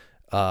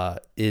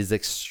is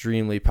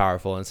extremely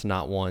powerful, and it's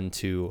not one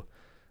to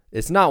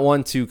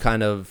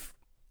kind of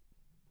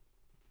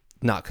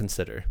not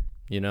consider.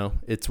 You know,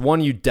 it's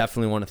one you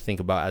definitely want to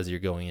think about as you're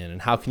going in,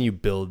 and how can you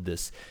build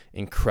this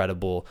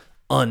incredible,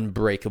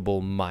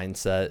 unbreakable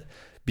mindset?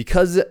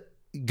 Because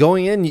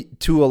going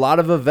into a lot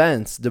of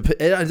events, it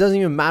doesn't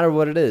even matter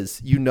what it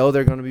is. You know,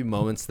 there are going to be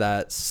moments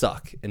that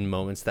suck and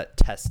moments that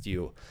test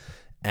you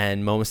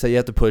and moments that you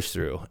have to push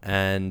through.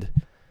 And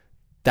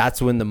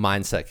that's when the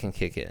mindset can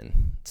kick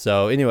in.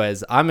 So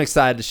anyways, I'm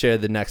excited to share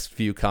the next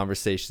few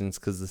conversations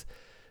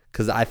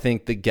because I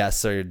think the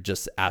guests are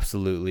just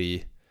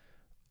absolutely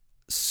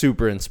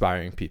super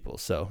inspiring people.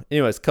 So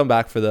anyways, come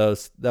back for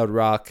those. That would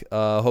rock.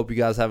 Hope you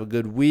guys have a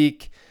good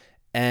week,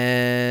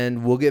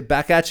 and we'll get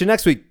back at you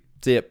next week.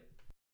 See ya.